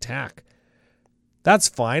can't attack. That's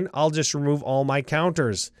fine. I'll just remove all my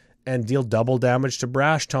counters and deal double damage to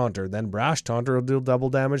Brash Taunter. Then Brash Taunter will deal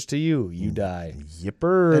double damage to you. You die.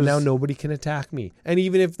 Yippers. And now nobody can attack me. And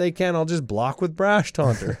even if they can, I'll just block with Brash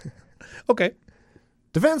Taunter. Okay.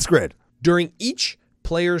 Defense Grid. During each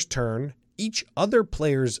player's turn, each other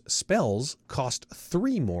player's spells cost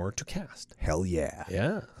 3 more to cast. Hell yeah.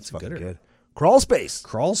 Yeah, that's a Fucking gooder. good. Crawl Space.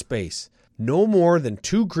 Crawl Space. No more than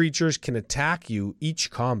 2 creatures can attack you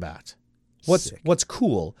each combat. What's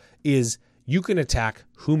cool is you can attack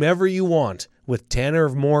whomever you want with 10 or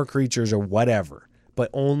more creatures or whatever, but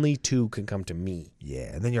only 2 can come to me.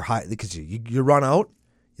 Yeah, and then you're high because you run out,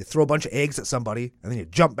 you throw a bunch of eggs at somebody, and then you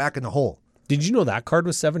jump back in the hole. Did you know that card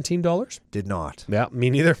was $17? Did not. Yeah, me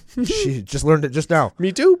neither. She just learned it just now.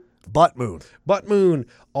 Me too. Butt Moon. Butt Moon.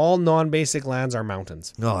 All non-basic lands are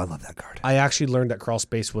mountains. Oh, I love that card. I actually learned that Crawl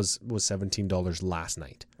Space was $17 last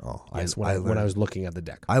night. Oh, Yes, when I was looking at the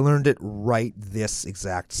deck. I learned it right this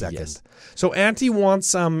exact second. Yes. So Auntie wants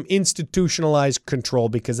some institutionalized control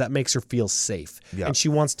because that makes her feel safe. Yeah. And she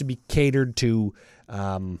wants to be catered to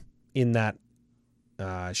in that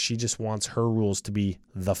she just wants her rules to be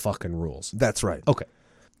the fucking rules. That's right. Okay.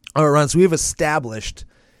 All right, Ron, so we've established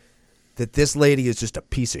that this lady is just a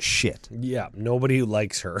piece of shit. Yeah, nobody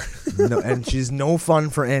likes her. No, and she's no fun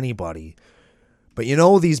for anybody. But you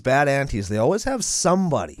know, these bad aunties, they always have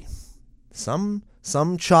somebody. Some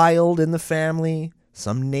child in the family,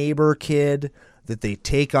 some neighbor kid that they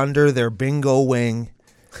take under their bingo wing.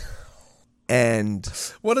 And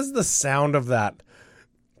What is the sound of that?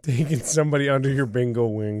 Taking somebody under your bingo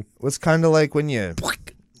wing. it's kind of like when you...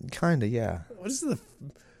 Kind of, yeah. What is the...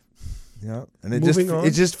 Yeah, and it Moving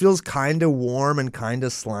on. just feels kind of warm and kind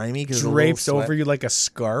of slimy because Drapes over you like a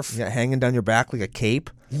scarf? Yeah, hanging down your back like a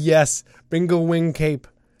cape. Yes, bingo wing cape.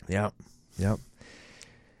 Yep.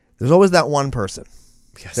 There's always that one person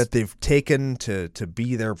Yes. that they've taken to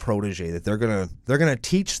be their protege. That they're gonna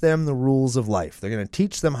teach them the rules of life. They're gonna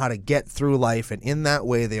teach them how to get through life, and in that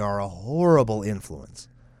way, they are a horrible influence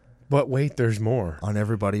But wait, there's more. on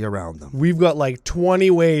everybody around them. We've got like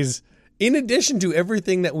 20 ways, in addition to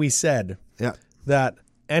everything that we said, Yeah. that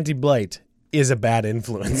Auntie Blight is a bad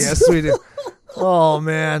influence. Yes, we do. Oh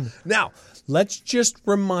man. Now, let's just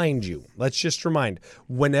remind,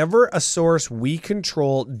 whenever a source we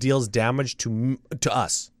control deals damage to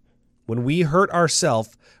us, when we hurt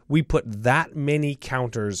ourselves, we put that many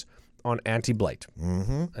counters on Auntie Blight.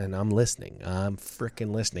 Mm-hmm. And I'm listening. I'm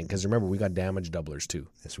freaking listening. Because remember, we got damage doublers too.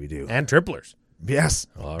 Yes, we do. And triplers. Yes.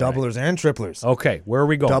 All Doublers and triplers. Okay, where are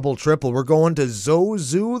we going? Double, triple. We're going to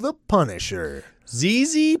Zozu the Punisher.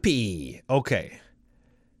 ZZP. Okay.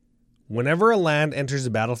 Whenever a land enters the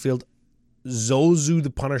battlefield, Zozu the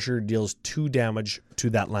Punisher deals 2 damage to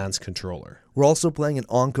that land's controller. We're also playing an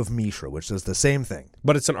Ankh of Mishra, which does the same thing,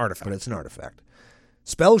 But it's an artifact. but it's an artifact.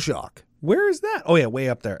 Spell Shock. Where is that? Oh, yeah, way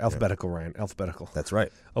up there. Alphabetical, Ryan. Alphabetical. That's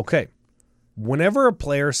right. Okay. Whenever a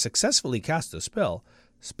player successfully casts a spell,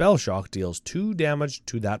 Spell Shock deals 2 damage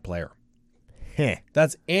to that player. Heh.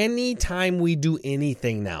 That's any time we do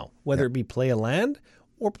anything now. Whether it be play a land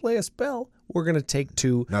or play a spell, we're going to take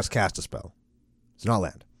 2. Now it's cast a spell. It's not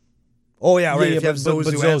land. Oh, yeah, right. If you have Zozu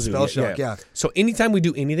and Spell Shock, yeah. So anytime we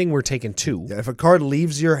do anything, we're taking 2. Yeah, if a card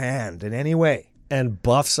leaves your hand in any way. And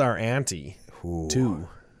buffs our ante. Ooh. 2.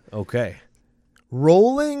 Okay.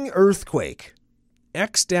 Rolling Earthquake.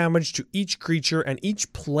 X damage to each creature and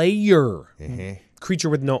each player. Mm-hmm. Creature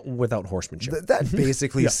without horsemanship. That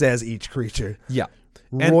basically says each creature. Yeah.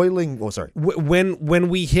 And Roiling. Oh, sorry. when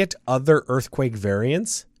we hit other earthquake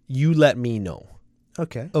variants, you let me know.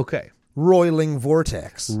 Okay. Okay. Roiling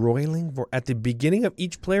Vortex. At the beginning of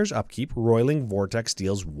each player's upkeep, Roiling Vortex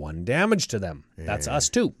deals 1 damage to them. That's us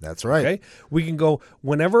too. That's right. Okay. We can go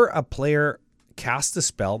whenever a player casts a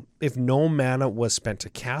spell, if no mana was spent to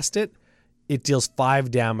cast it, it deals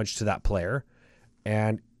 5 damage to that player.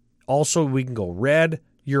 And also we can go red,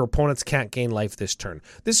 Your opponents can't gain life this turn.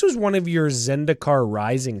 This was one of your Zendikar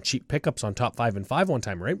Rising cheap pickups on top 5 and 5 one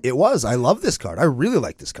time, right? It was. I love this card. I really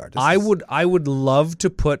like this card. I would love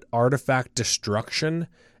to put Artifact Destruction,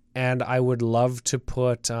 and I would love to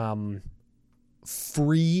put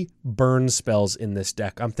free burn spells in this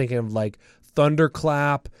deck. I'm thinking of like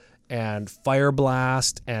Thunderclap and Fire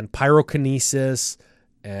Blast and Pyrokinesis.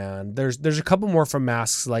 And there's a couple more from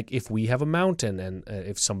masks, like if we have a mountain and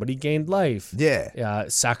if somebody gained life. Yeah.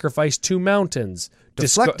 Sacrifice 2 mountains.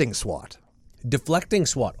 Deflecting SWAT. Deflecting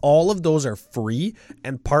SWAT. All of those are free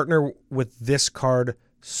and partner with this card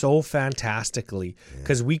so fantastically.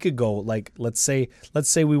 Because we could go, like, let's say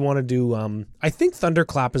we want to do, I think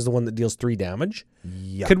Thunderclap is the one that deals 3 damage.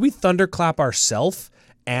 Yep. Could we Thunderclap ourselves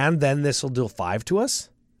and then this will deal 5 to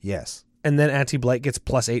us? Yes. And then Anti-Blight gets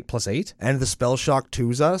 +8/+8. And the Spell Shock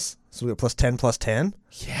 2s us, so we get +10/+10.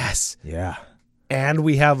 Yes. Yeah. And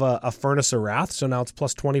we have a Furnace of Wrath, so now it's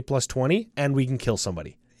 +20/+20, and we can kill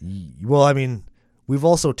somebody. Well, I mean, we've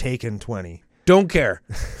also taken 20. Don't care.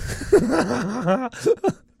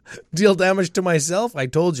 Deal damage to myself? I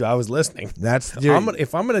told you I was listening.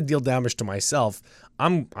 If I'm gonna deal damage to myself,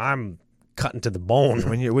 I'm cutting to the bone.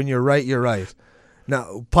 When you're right, you're right.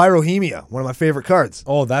 Now, Pyrohemia, one of my favorite cards.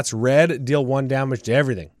 Oh, that's red. Deal 1 damage to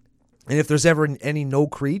everything. And if there's ever any no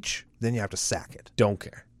creature, then you have to sack it. Don't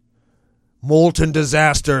care. Molten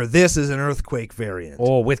Disaster. This is an Earthquake variant.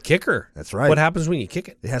 Oh, with kicker. That's right. What happens when you kick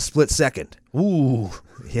it? It has split second. Ooh.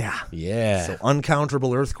 Yeah. Yeah. So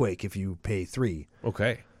uncounterable Earthquake if you pay 3.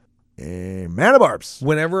 Okay. Mana Barbs.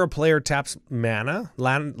 Whenever a player taps mana,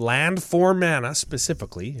 land for mana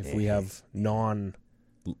specifically, if we have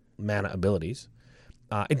non-mana abilities,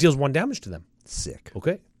 it deals 1 damage to them. Sick.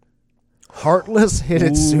 Okay. Heartless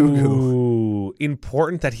Hidetsugu. Ooh,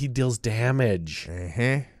 important that he deals damage.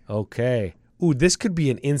 Okay. Ooh, this could be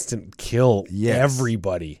an instant kill. Yes.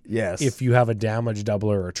 Everybody. Yes. If you have a damage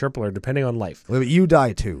doubler or a tripler, depending on life. Well, you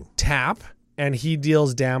die too. Tap, and he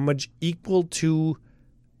deals damage equal to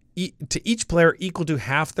each player equal to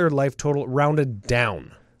half their life total rounded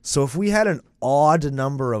down. So if we had an odd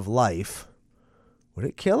number of life, would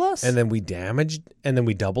it kill us? And then we damaged, and then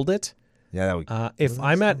we doubled it. Yeah, that would.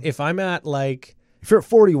 If I'm at like, if you're at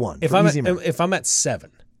 41, if I'm at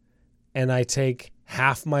 7, and I take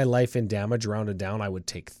half my life in damage rounded down, I would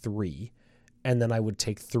take 3, and then I would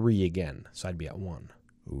take 3 again, so I'd be at 1.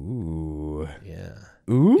 Ooh. Yeah.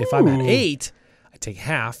 Ooh. If I'm at 8, I take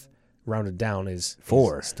half. Rounded down is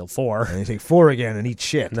 4. Still 4. And you take 4 again and eat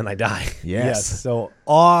shit. And then I die. Yes. So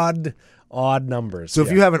odd numbers. So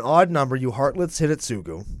if you have an odd number, you Heartless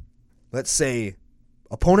Hidetsugu. Let's say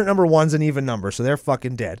opponent number 1's an even number, so they're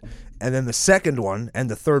fucking dead. And then the second one and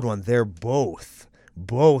the third one, they're both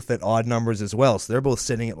at odd numbers as well. So they're both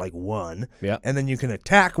sitting at like 1. Yeah. And then you can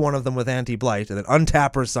attack one of them with Anti-Blight and then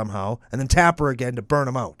untap her somehow and then tap her again to burn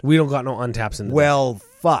them out. We don't got no untaps in the Well,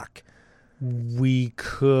 fuck. We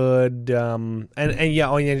could and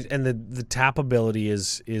the tap ability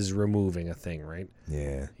is removing a thing, right?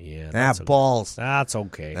 Yeah. That's okay. Balls. That's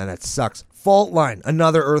okay. And it sucks. Fault Line,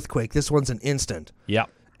 another Earthquake. This one's an instant. Yep.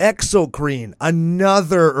 Exocrine,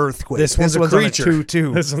 another Earthquake. This one's a creature. On a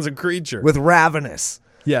 2/2. This one's a creature with Ravenous.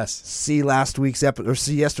 Yes. See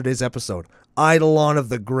yesterday's episode. Eidolon of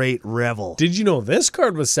the Great Revel. Did you know this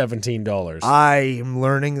card was $17? I am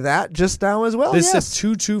learning that just now as well. This yes.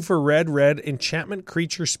 is 2/2 for red. Enchantment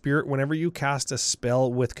creature spirit. Whenever you cast a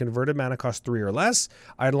spell with converted mana cost 3 or less,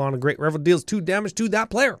 Eidolon of Great Revel deals 2 damage to that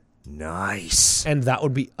player. Nice. And that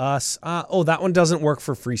would be us. That one doesn't work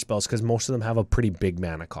for free spells because most of them have a pretty big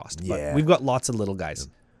mana cost. Yeah. But we've got lots of little guys.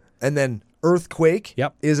 And then Earthquake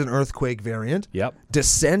Yep. is an Earthquake variant. Yep.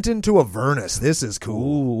 Descent into Avernus. This is cool.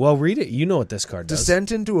 Ooh, well, read it. You know what this card does.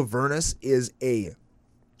 Descent into Avernus is a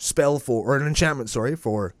spell or an enchantment,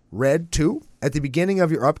 for red 2. At the beginning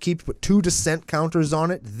of your upkeep, put 2 descent counters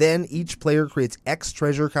on it. Then each player creates X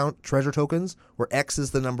treasure tokens, where X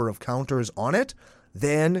is the number of counters on it.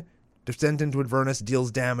 Then Descent into Avernus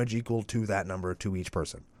deals damage equal to that number to each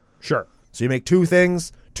person. Sure. So you make 2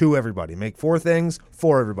 things, 2 everybody. Make 4 things,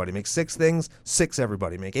 4 everybody. Make 6 things, 6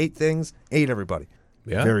 everybody. Make 8 things, 8 everybody.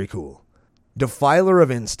 Yeah. Very cool. Defiler of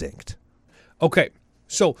Instinct. Okay,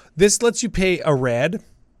 so this lets you pay 2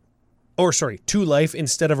 life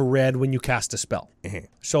instead of a red when you cast a spell. Mm-hmm.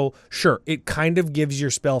 So, sure, it kind of gives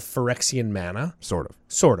your spell Phyrexian mana. Sort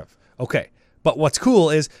of. Okay, but what's cool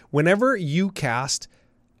is whenever you cast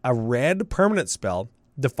a red permanent spell,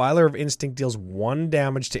 Defiler of Instinct deals 1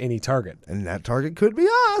 damage to any target. And that target could be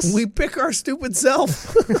us. We pick our stupid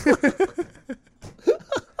self.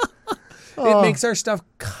 It makes our stuff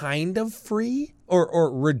kind of free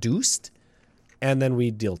or reduced, and then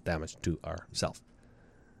we deal damage to ourselves.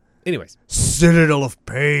 Anyways. Citadel of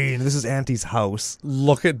Pain. This is Auntie's house.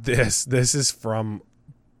 Look at this. This is from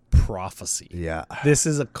Prophecy. Yeah. This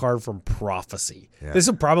is a card from Prophecy. Yeah. This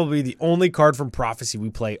will probably be the only card from Prophecy we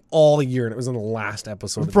play all year, and it was in the last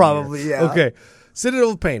episode of Probably, the year. yeah. Okay.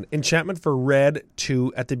 Citadel of Pain. Enchantment for red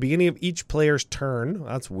 2 at the beginning of each player's turn.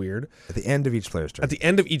 That's weird. At the end of each player's turn. At the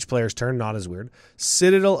end of each player's turn, not as weird.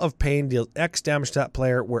 Citadel of Pain deals X damage to that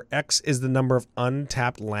player, where X is the number of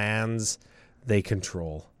untapped lands they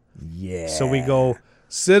control. Yeah. So we go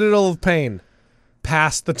Citadel of Pain,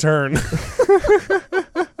 pass the turn.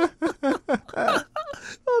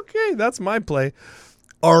 Okay, that's my play.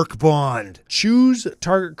 Arc Bond. Choose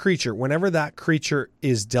target creature. Whenever that creature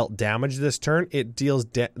is dealt damage this turn, it deals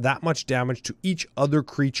that much damage to each other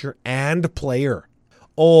creature and player.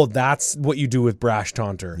 Oh, that's what you do with Brash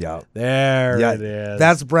Taunter. Yeah. There it is.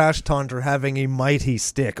 That's Brash Taunter having a mighty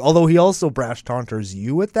stick. Although he also Brash Taunters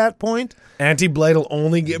you at that point. Auntie Blight will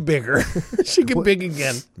only get bigger. She get big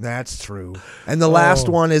again. That's true. And the last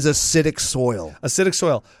one is Acidic Soil. Acidic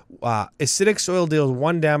Soil. Acidic Soil deals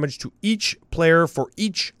 1 damage to each player for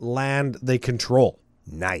each land they control.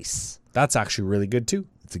 Nice. That's actually really good too.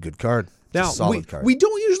 It's a good card. Now, solid card. we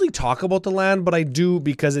don't usually talk about the land, but I do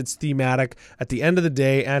because it's thematic. At the end of the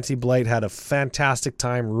day, Auntie Blight had a fantastic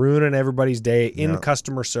time ruining everybody's day in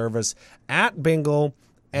customer service at Bingo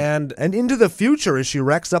and into the future as she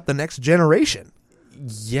wrecks up the next generation.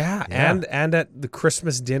 Yeah. And at the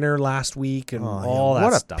Christmas dinner last week and all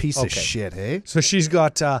that stuff. What a piece of shit, hey? So she's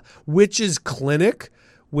got Witch's Clinic,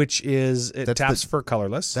 which is taps for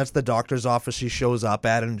colorless. That's the doctor's office she shows up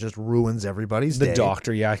at and just ruins everybody's day. The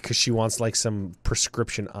doctor, yeah, because she wants like some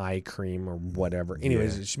prescription eye cream or whatever.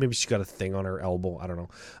 Anyways, maybe she's got a thing on her elbow. I don't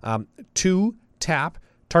know. 2, tap.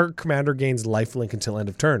 Target commander gains lifelink until end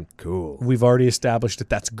of turn. Cool. We've already established that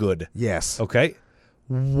that's good. Yes. Okay.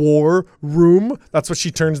 War Room. That's what she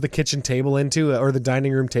turns the kitchen table into, or the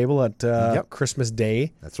dining room table at Christmas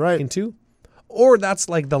Day. That's right. Into. Or that's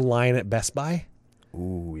like the line at Best Buy.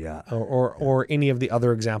 Ooh, yeah. Or any of the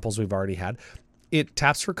other examples we've already had. It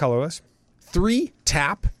taps for colorless. 3,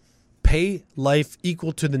 tap. Pay life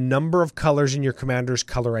equal to the number of colors in your commander's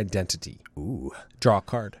color identity. Ooh. Draw a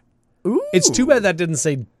card. Ooh. It's too bad that didn't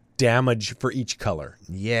say damage for each color.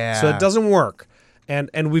 Yeah. So it doesn't work.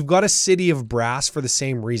 And we've got a City of Brass for the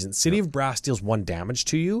same reason. City of Brass deals 1 damage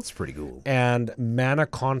to you. It's pretty cool. And Mana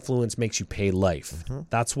Confluence makes you pay life. Mm-hmm.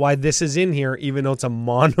 That's why this is in here, even though it's a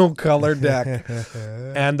monocolor deck.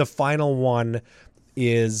 And the final one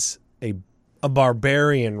is a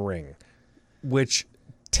Barbarian Ring, which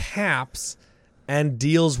taps and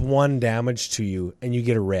deals 1 damage to you, and you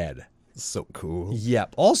get a red. So cool.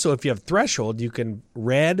 Yep. Also, if you have Threshold, you can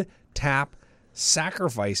red, tap,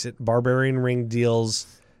 sacrifice it. Barbarian Ring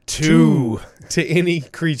deals 2 to any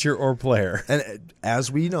creature or player. And as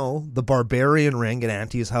we know, the Barbarian Ring at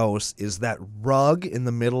Auntie's house is that rug in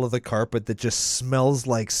the middle of the carpet that just smells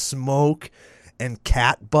like smoke and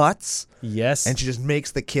cat butts. Yes. And she just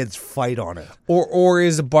makes the kids fight on it. Or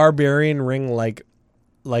is a Barbarian Ring like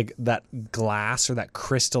that glass or that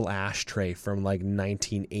crystal ashtray from like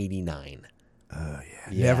 1989? Yeah.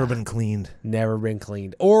 Never been cleaned. Never been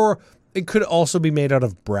cleaned. Or it could also be made out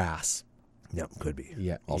of brass. Yep, could be.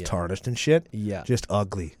 Yeah. All tarnished and shit. Yeah. Just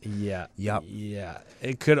ugly. Yeah. Yep. Yeah.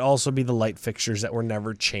 It could also be the light fixtures that were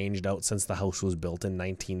never changed out since the house was built in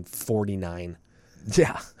 1949.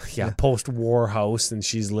 Yeah. Yeah. Post-war house, and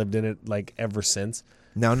she's lived in it like ever since.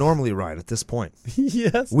 Now, normally, Ryan, at this point,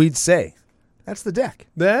 yes, we'd say, that's the deck.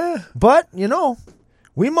 Yeah. But,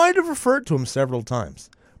 we might have referred to him several times.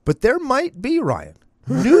 But there might be, Ryan,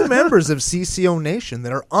 new members of CCO Nation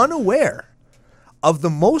that are unaware of the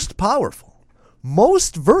most powerful,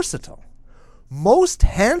 most versatile, most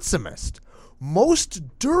handsomest,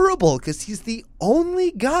 most durable, because he's the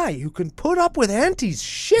only guy who can put up with Auntie's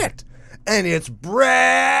shit. And it's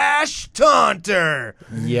Brash Taunter.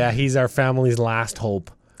 Yeah, he's our family's last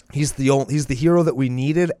hope. He's the hero that we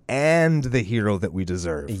needed and the hero that we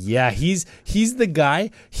deserve. Yeah, he's the guy.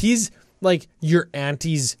 He's like your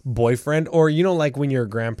auntie's boyfriend, or like when your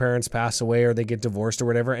grandparents pass away or they get divorced or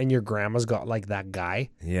whatever, and your grandma's got like that guy.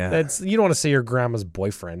 Yeah, you don't want to say your grandma's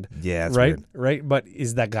boyfriend. Yeah, that's right, weird. right. But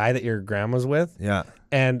is that guy that your grandma's with? Yeah,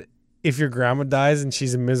 and if your grandma dies and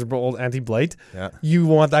she's a miserable old Auntie Blight, you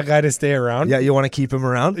want that guy to stay around. Yeah, you want to keep him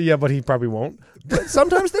around. Yeah, but he probably won't. But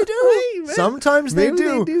sometimes they do. Hey, sometimes they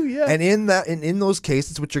do. Yeah. And in those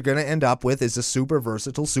cases, what you're going to end up with is a super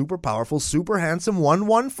versatile, super powerful, super handsome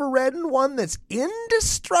 1/1 for red and 1 that's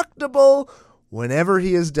indestructible. Whenever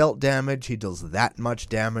he is dealt damage, he deals that much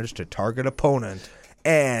damage to target opponent.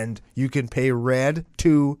 And you can pay red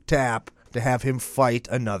to tap to have him fight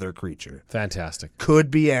another creature. Fantastic.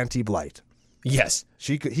 Could be Anti-Blight. Yes.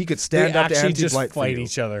 He could stand up to actually Anti-Blight just fight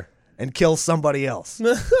each other and kill somebody else.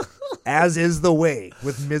 As is the way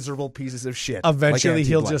with miserable pieces of shit. Eventually like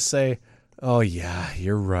he'll just say, "Oh yeah,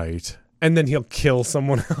 you're right." And then he'll kill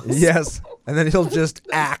someone else. Yes. And then he'll just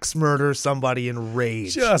axe murder somebody in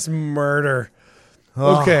rage. Just murder.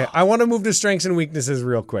 Okay, I want to move to strengths and weaknesses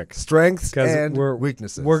real quick. Strengths and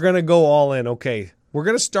weaknesses. We're going to go all in. Okay. We're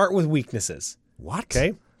going to start with weaknesses. What?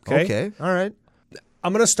 Okay. All right.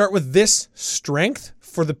 I'm going to start with this strength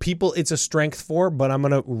for the people it's a strength for, but I'm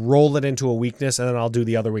going to roll it into a weakness and then I'll do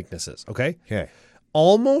the other weaknesses. Okay? Okay.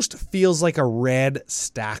 Almost feels like a red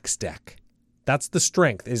stacks deck. That's the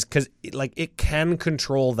strength, is because it can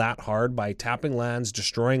control that hard by tapping lands,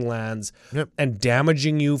 destroying lands, and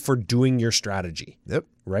damaging you for doing your strategy. Yep.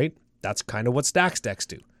 Right? That's kind of what stacks decks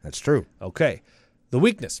do. That's true. Okay. The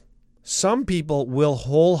weakness. Some people will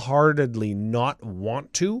wholeheartedly not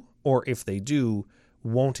want to, or if they do,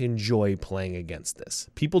 won't enjoy playing against this.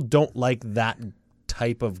 People don't like that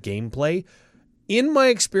type of gameplay, in my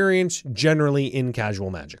experience, generally in casual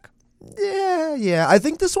Magic. Yeah. I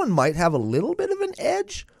think this one might have a little bit of an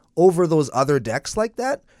edge over those other decks like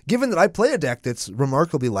that, given that I play a deck that's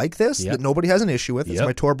remarkably like this, that nobody has an issue with. It's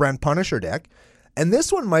my Torbrand Punisher deck. And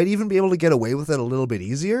this one might even be able to get away with it a little bit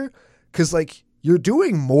easier, because, you're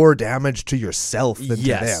doing more damage to yourself than to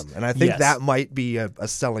them. And I think that might be a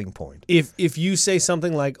selling point. If you say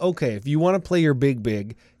something like, okay, if you want to play your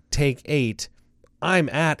big, take 8, I'm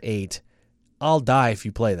at 8, I'll die if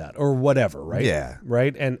you play that, or whatever, right? Yeah.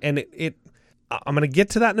 Right? And it I'm going to get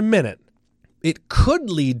to that in a minute. It could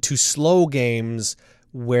lead to slow games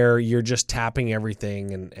where you're just tapping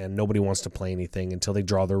everything and nobody wants to play anything until they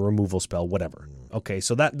draw their removal spell, whatever. Okay,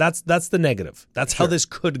 so that's the negative. That's how this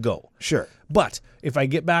could go. Sure. But if I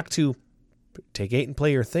get back to take 8 and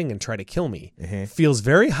play your thing and try to kill me, feels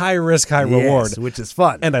very high risk, high reward. Which is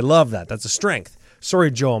fun. And I love that. That's a strength.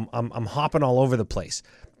 Sorry, Joe, I'm hopping all over the place.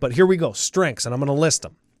 But here we go. Strengths, and I'm going to list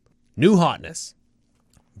them. New hotness.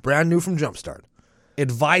 Brand new from Jumpstart.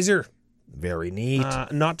 Advisor. Very neat.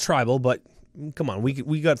 Not tribal, but come on.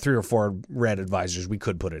 We got 3 or 4 red advisors we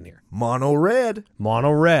could put in here. Mono red.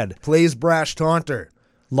 Plays Brash Taunter.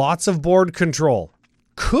 Lots of board control.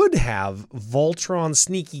 Could have Voltron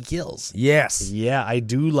sneaky kills. Yes. Yeah, I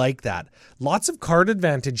do like that. Lots of card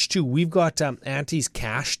advantage, too. We've got Auntie's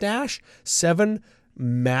Cash Dash, 7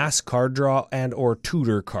 mass card draw and or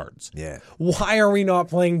tutor cards. Yeah. Why are we not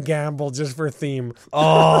playing Gamble just for theme?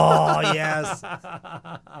 Oh, yes.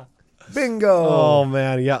 Bingo. Oh,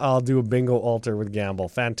 man. Yeah, I'll do a bingo altar with Gamble.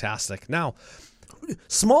 Fantastic. Now,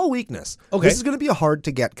 small weakness. Okay. This is going to be a hard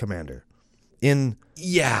to get commander. By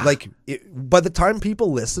the time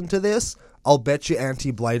people listen to this, I'll bet you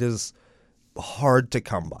Anti-Blight is hard to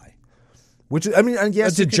come by. Which, I mean, and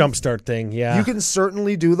yes, it's a jumpstart thing, yeah. You can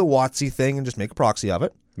certainly do the WotC thing and just make a proxy of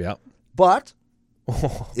it. Yeah. But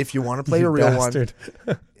if you want to play a real bastard.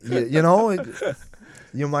 one,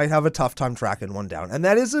 you might have a tough time tracking one down. And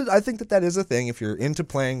I think that is a thing. If you're into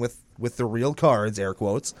playing with the real cards, air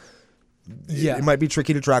quotes, it might be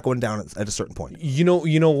tricky to track one down at a certain point. You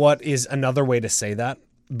know what is another way to say that?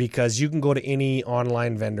 Because you can go to any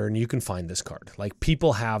online vendor and you can find this card. Like,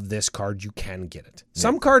 people have this card, you can get it. Yeah.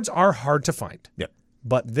 Some cards are hard to find. Yeah.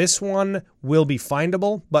 But this one will be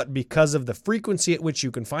findable, but because of the frequency at which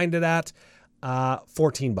you can find it at,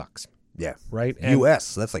 $14. Yeah. Right? And US,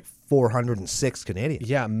 so that's like 406 Canadian.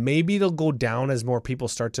 Yeah, maybe it'll go down as more people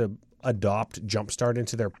start to adopt Jumpstart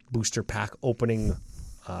into their booster pack opening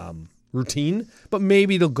routine, but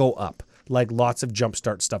maybe it'll go up like lots of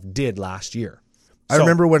Jumpstart stuff did last year. I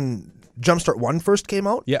remember when Jumpstart 1 first came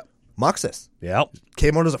out. Yeah. Moxus. Yeah.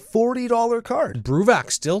 Came out as a $40 card.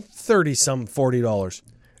 Bruvac still $40.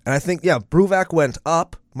 And I think, Bruvac went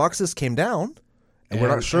up. Moxus came down. And we're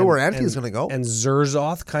not sure where Anti is going to go. And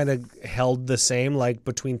Zerzoth kind of held the same, like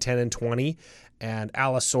between 10 and 20. And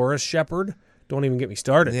Allosaurus Shepherd. Don't even get me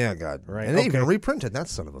started. Yeah, God. Right. And they even reprinted that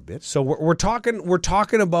son of a bitch. So we're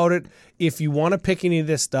talking about it. If you want to pick any of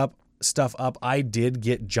this stuff up, I did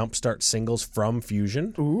get Jumpstart singles from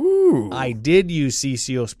Fusion. Ooh. I did use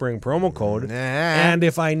CCO Spring promo code. And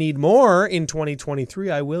if I need more in 2023,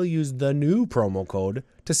 I will use the new promo code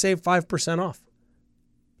to save 5% off.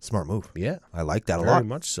 Smart move. Yeah. I like that a lot. Very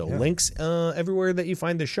much so. Yeah. Links everywhere that you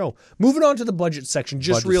find the show. Moving on to the budget section,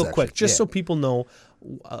 real quick, so people know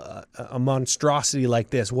a monstrosity like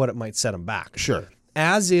this, what it might set them back. Sure.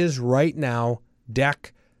 As is right now,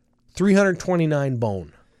 deck 329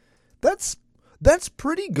 bone. That's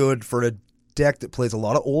pretty good for a deck that plays a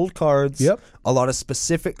lot of old cards, a lot of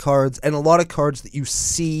specific cards, and a lot of cards that you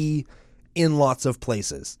see in lots of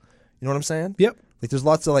places. You know what I'm saying? Yep. Like there's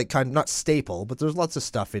lots of like kind of not staple, but there's lots of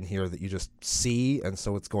stuff in here that you just see, and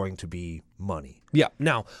so it's going to be money. Yeah.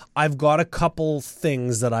 Now, I've got a couple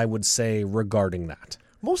things that I would say regarding that.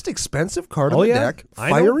 Most expensive card on the deck,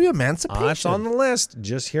 Fiery Emancipation. It's on the list.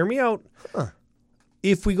 Just hear me out. Huh.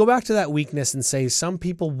 If we go back to that weakness and say some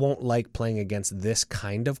people won't like playing against this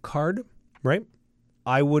kind of card, right?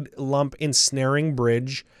 I would lump Ensnaring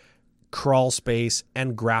Bridge, Crawl Space,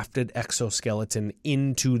 and Grafted Exoskeleton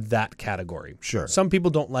into that category. Sure. Some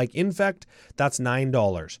people don't like Infect. That's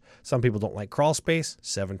 $9. Some people don't like Crawl Space.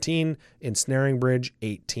 $17. Ensnaring Bridge.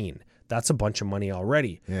 $18. That's a bunch of money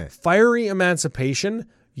already. Yeah. Fiery Emancipation,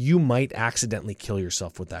 you might accidentally kill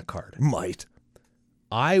yourself with that card. Might.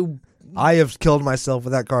 I have killed myself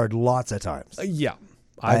with that card lots of times. Yeah.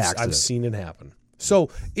 I've seen it happen. So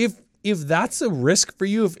if that's a risk for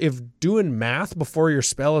you, if doing math before your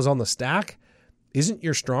spell is on the stack isn't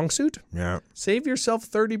your strong suit, save yourself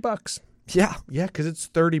 $30. Yeah. Yeah, because it's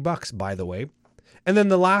 $30, by the way. And then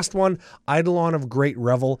the last one, Eidolon of Great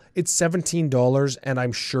Revel, it's $17, and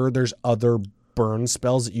I'm sure there's other burn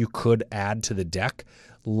spells that you could add to the deck,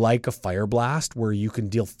 like a Fire Blast, where you can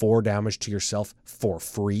deal 4 damage to yourself for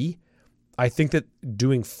free. I think that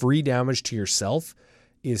doing free damage to yourself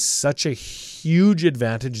is such a huge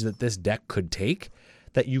advantage that this deck could take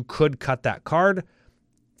that you could cut that card.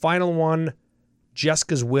 Final one,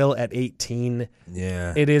 Jeska's Will at 18.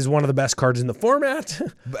 Yeah. It is one of the best cards in the format.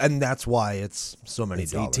 And that's why it's so many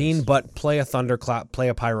dollars. 18, but play a Thunderclap, play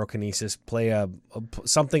a Pyrokinesis, play a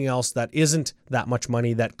something else that isn't that much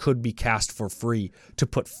money that could be cast for free to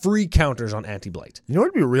put free counters on Anti-Blight. You know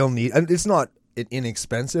what would be real neat? And it's not an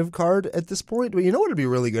inexpensive card at this point, but you know what would be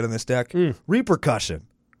really good in this deck? Repercussion.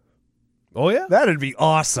 Oh, yeah? That'd be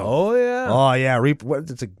awesome. Oh, yeah. Oh, yeah.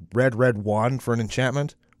 It's a red wand for an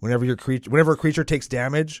enchantment. Whenever a creature takes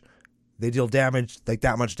damage, they deal damage, like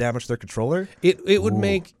that much damage to their controller. It would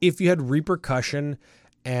make, if you had Repercussion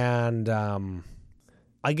and,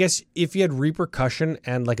 I guess if you had Repercussion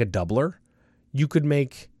and like a doubler, you could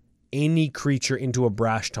make any creature into a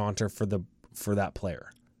Brash Taunter for that player.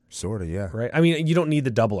 Sort of, yeah. Right? I mean, you don't need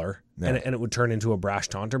the doubler, No. and it would turn into a Brash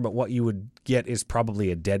Taunter, but what you would get is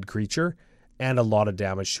probably a dead creature and a lot of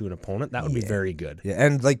damage to an opponent. That would be very good. Yeah,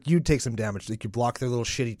 and like you'd take some damage. Like you block their little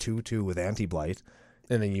shitty 2/2 with Anti-Blight.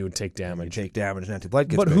 And then you would take damage. And Anti-Blight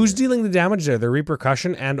gets But bigger. who's dealing the damage there? The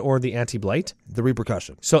Repercussion and or the Anti-Blight? The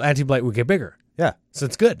Repercussion. So Anti-Blight would get bigger. Yeah. So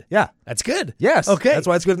it's good. Yeah. That's good. Yes. Okay. That's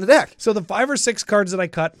why it's good in the deck. So the 5 or 6 cards that I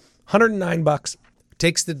cut, $109,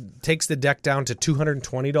 takes the deck down to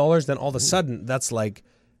 $220. Then all of a sudden, that's like,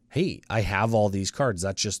 hey, I have all these cards.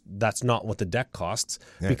 That's not what the deck costs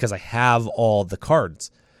because I have all the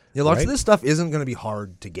cards. Yeah, lots of this stuff isn't going to be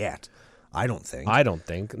hard to get. I don't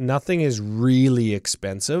think. Nothing is really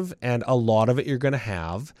expensive, and a lot of it you're going to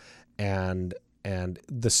have, and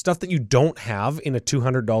the stuff that you don't have in a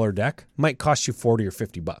 $200 deck might cost you $40 or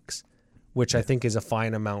 $50, which I think is a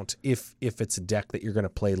fine amount if it's a deck that you're going to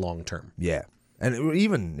play long term. Yeah, and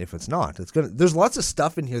even if it's not, there's lots of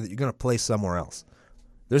stuff in here that you're going to play somewhere else.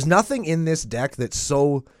 There's nothing in this deck that's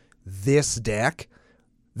this deck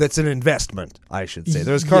that's an investment, I should say.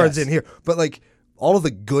 There's cards in here, but like all of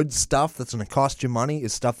the good stuff that's going to cost you money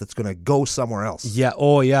is stuff that's going to go somewhere else. Yeah.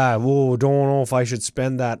 Oh, yeah. Whoa, don't know if I should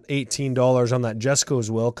spend that $18 on that Jeska's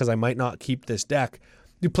Will because I might not keep this deck.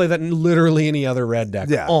 You play that in literally any other red deck.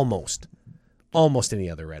 Yeah. Almost any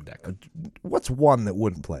other red deck. What's one that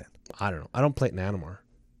wouldn't play it? I don't know. I don't play it in Animar.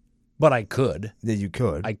 But I could. Yeah, you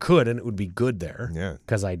could. I could, and it would be good there. Yeah.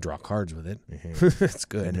 Because I draw cards with it. It's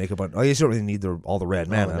good. And make a bunch. I guess you don't really need all the red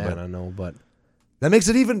mana. I know, but that makes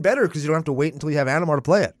it even better because you don't have to wait until you have Animar to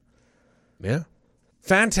play it. Yeah.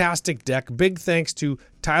 Fantastic deck. Big thanks to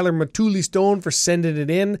Tyler Matuli Stone for sending it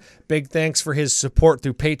in. Big thanks for his support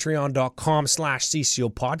through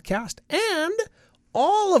patreon.com/CCO podcast. And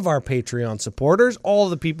all of our Patreon supporters, all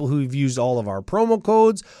the people who've used all of our promo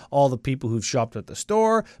codes, all the people who've shopped at the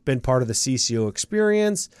store, been part of the CCO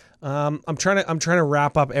experience. I'm trying to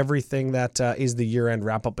wrap up everything that is the year-end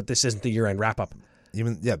wrap-up, but this isn't the year-end wrap-up.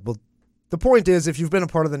 Well, the point is, if you've been a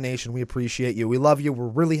part of the nation, we appreciate you. We love you. We're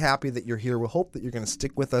really happy that you're here. We hope that you're going to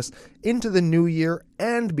stick with us into the new year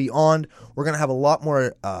and beyond. We're going to have a lot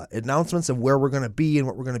more announcements of where we're going to be and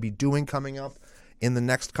what we're going to be doing coming up in the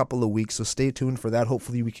next couple of weeks, so stay tuned for that.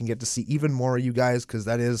 Hopefully we can get to see even more of you guys because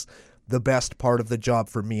that is the best part of the job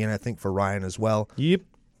for me and I think for Ryan as well. Yep.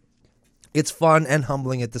 It's fun and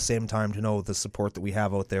humbling at the same time to know the support that we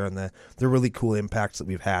have out there and the really cool impacts that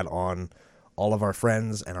we've had on all of our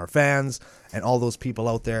friends and our fans and all those people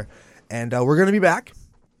out there. And we're going to be back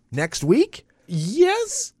next week.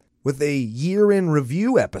 Yes. With a year in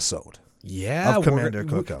review episode. Yeah, of Commander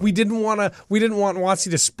Cookout. We didn't want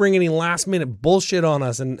WotC to spring any last minute bullshit on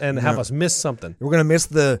us and have us miss something. We're gonna miss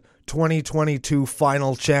the 2022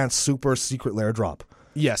 Final Chance Super Secret Lair drop.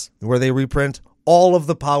 Yes, where they reprint all of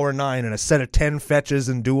the Power 9 in a set of 10 fetches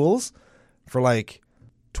and duels for like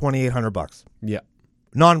 $2,800. Yeah.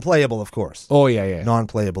 Non-playable, of course. Oh, yeah.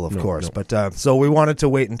 Non-playable, of course. No. But so we wanted to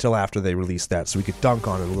wait until after they released that so we could dunk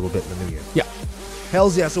on it a little bit in the new year. Yeah.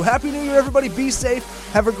 Hells yeah. So Happy New Year, everybody. Be safe.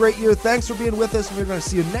 Have a great year. Thanks for being with us. And we're going to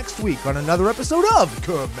see you next week on another episode of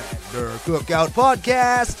Commander Cookout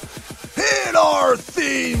Podcast. Hit our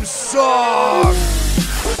theme song!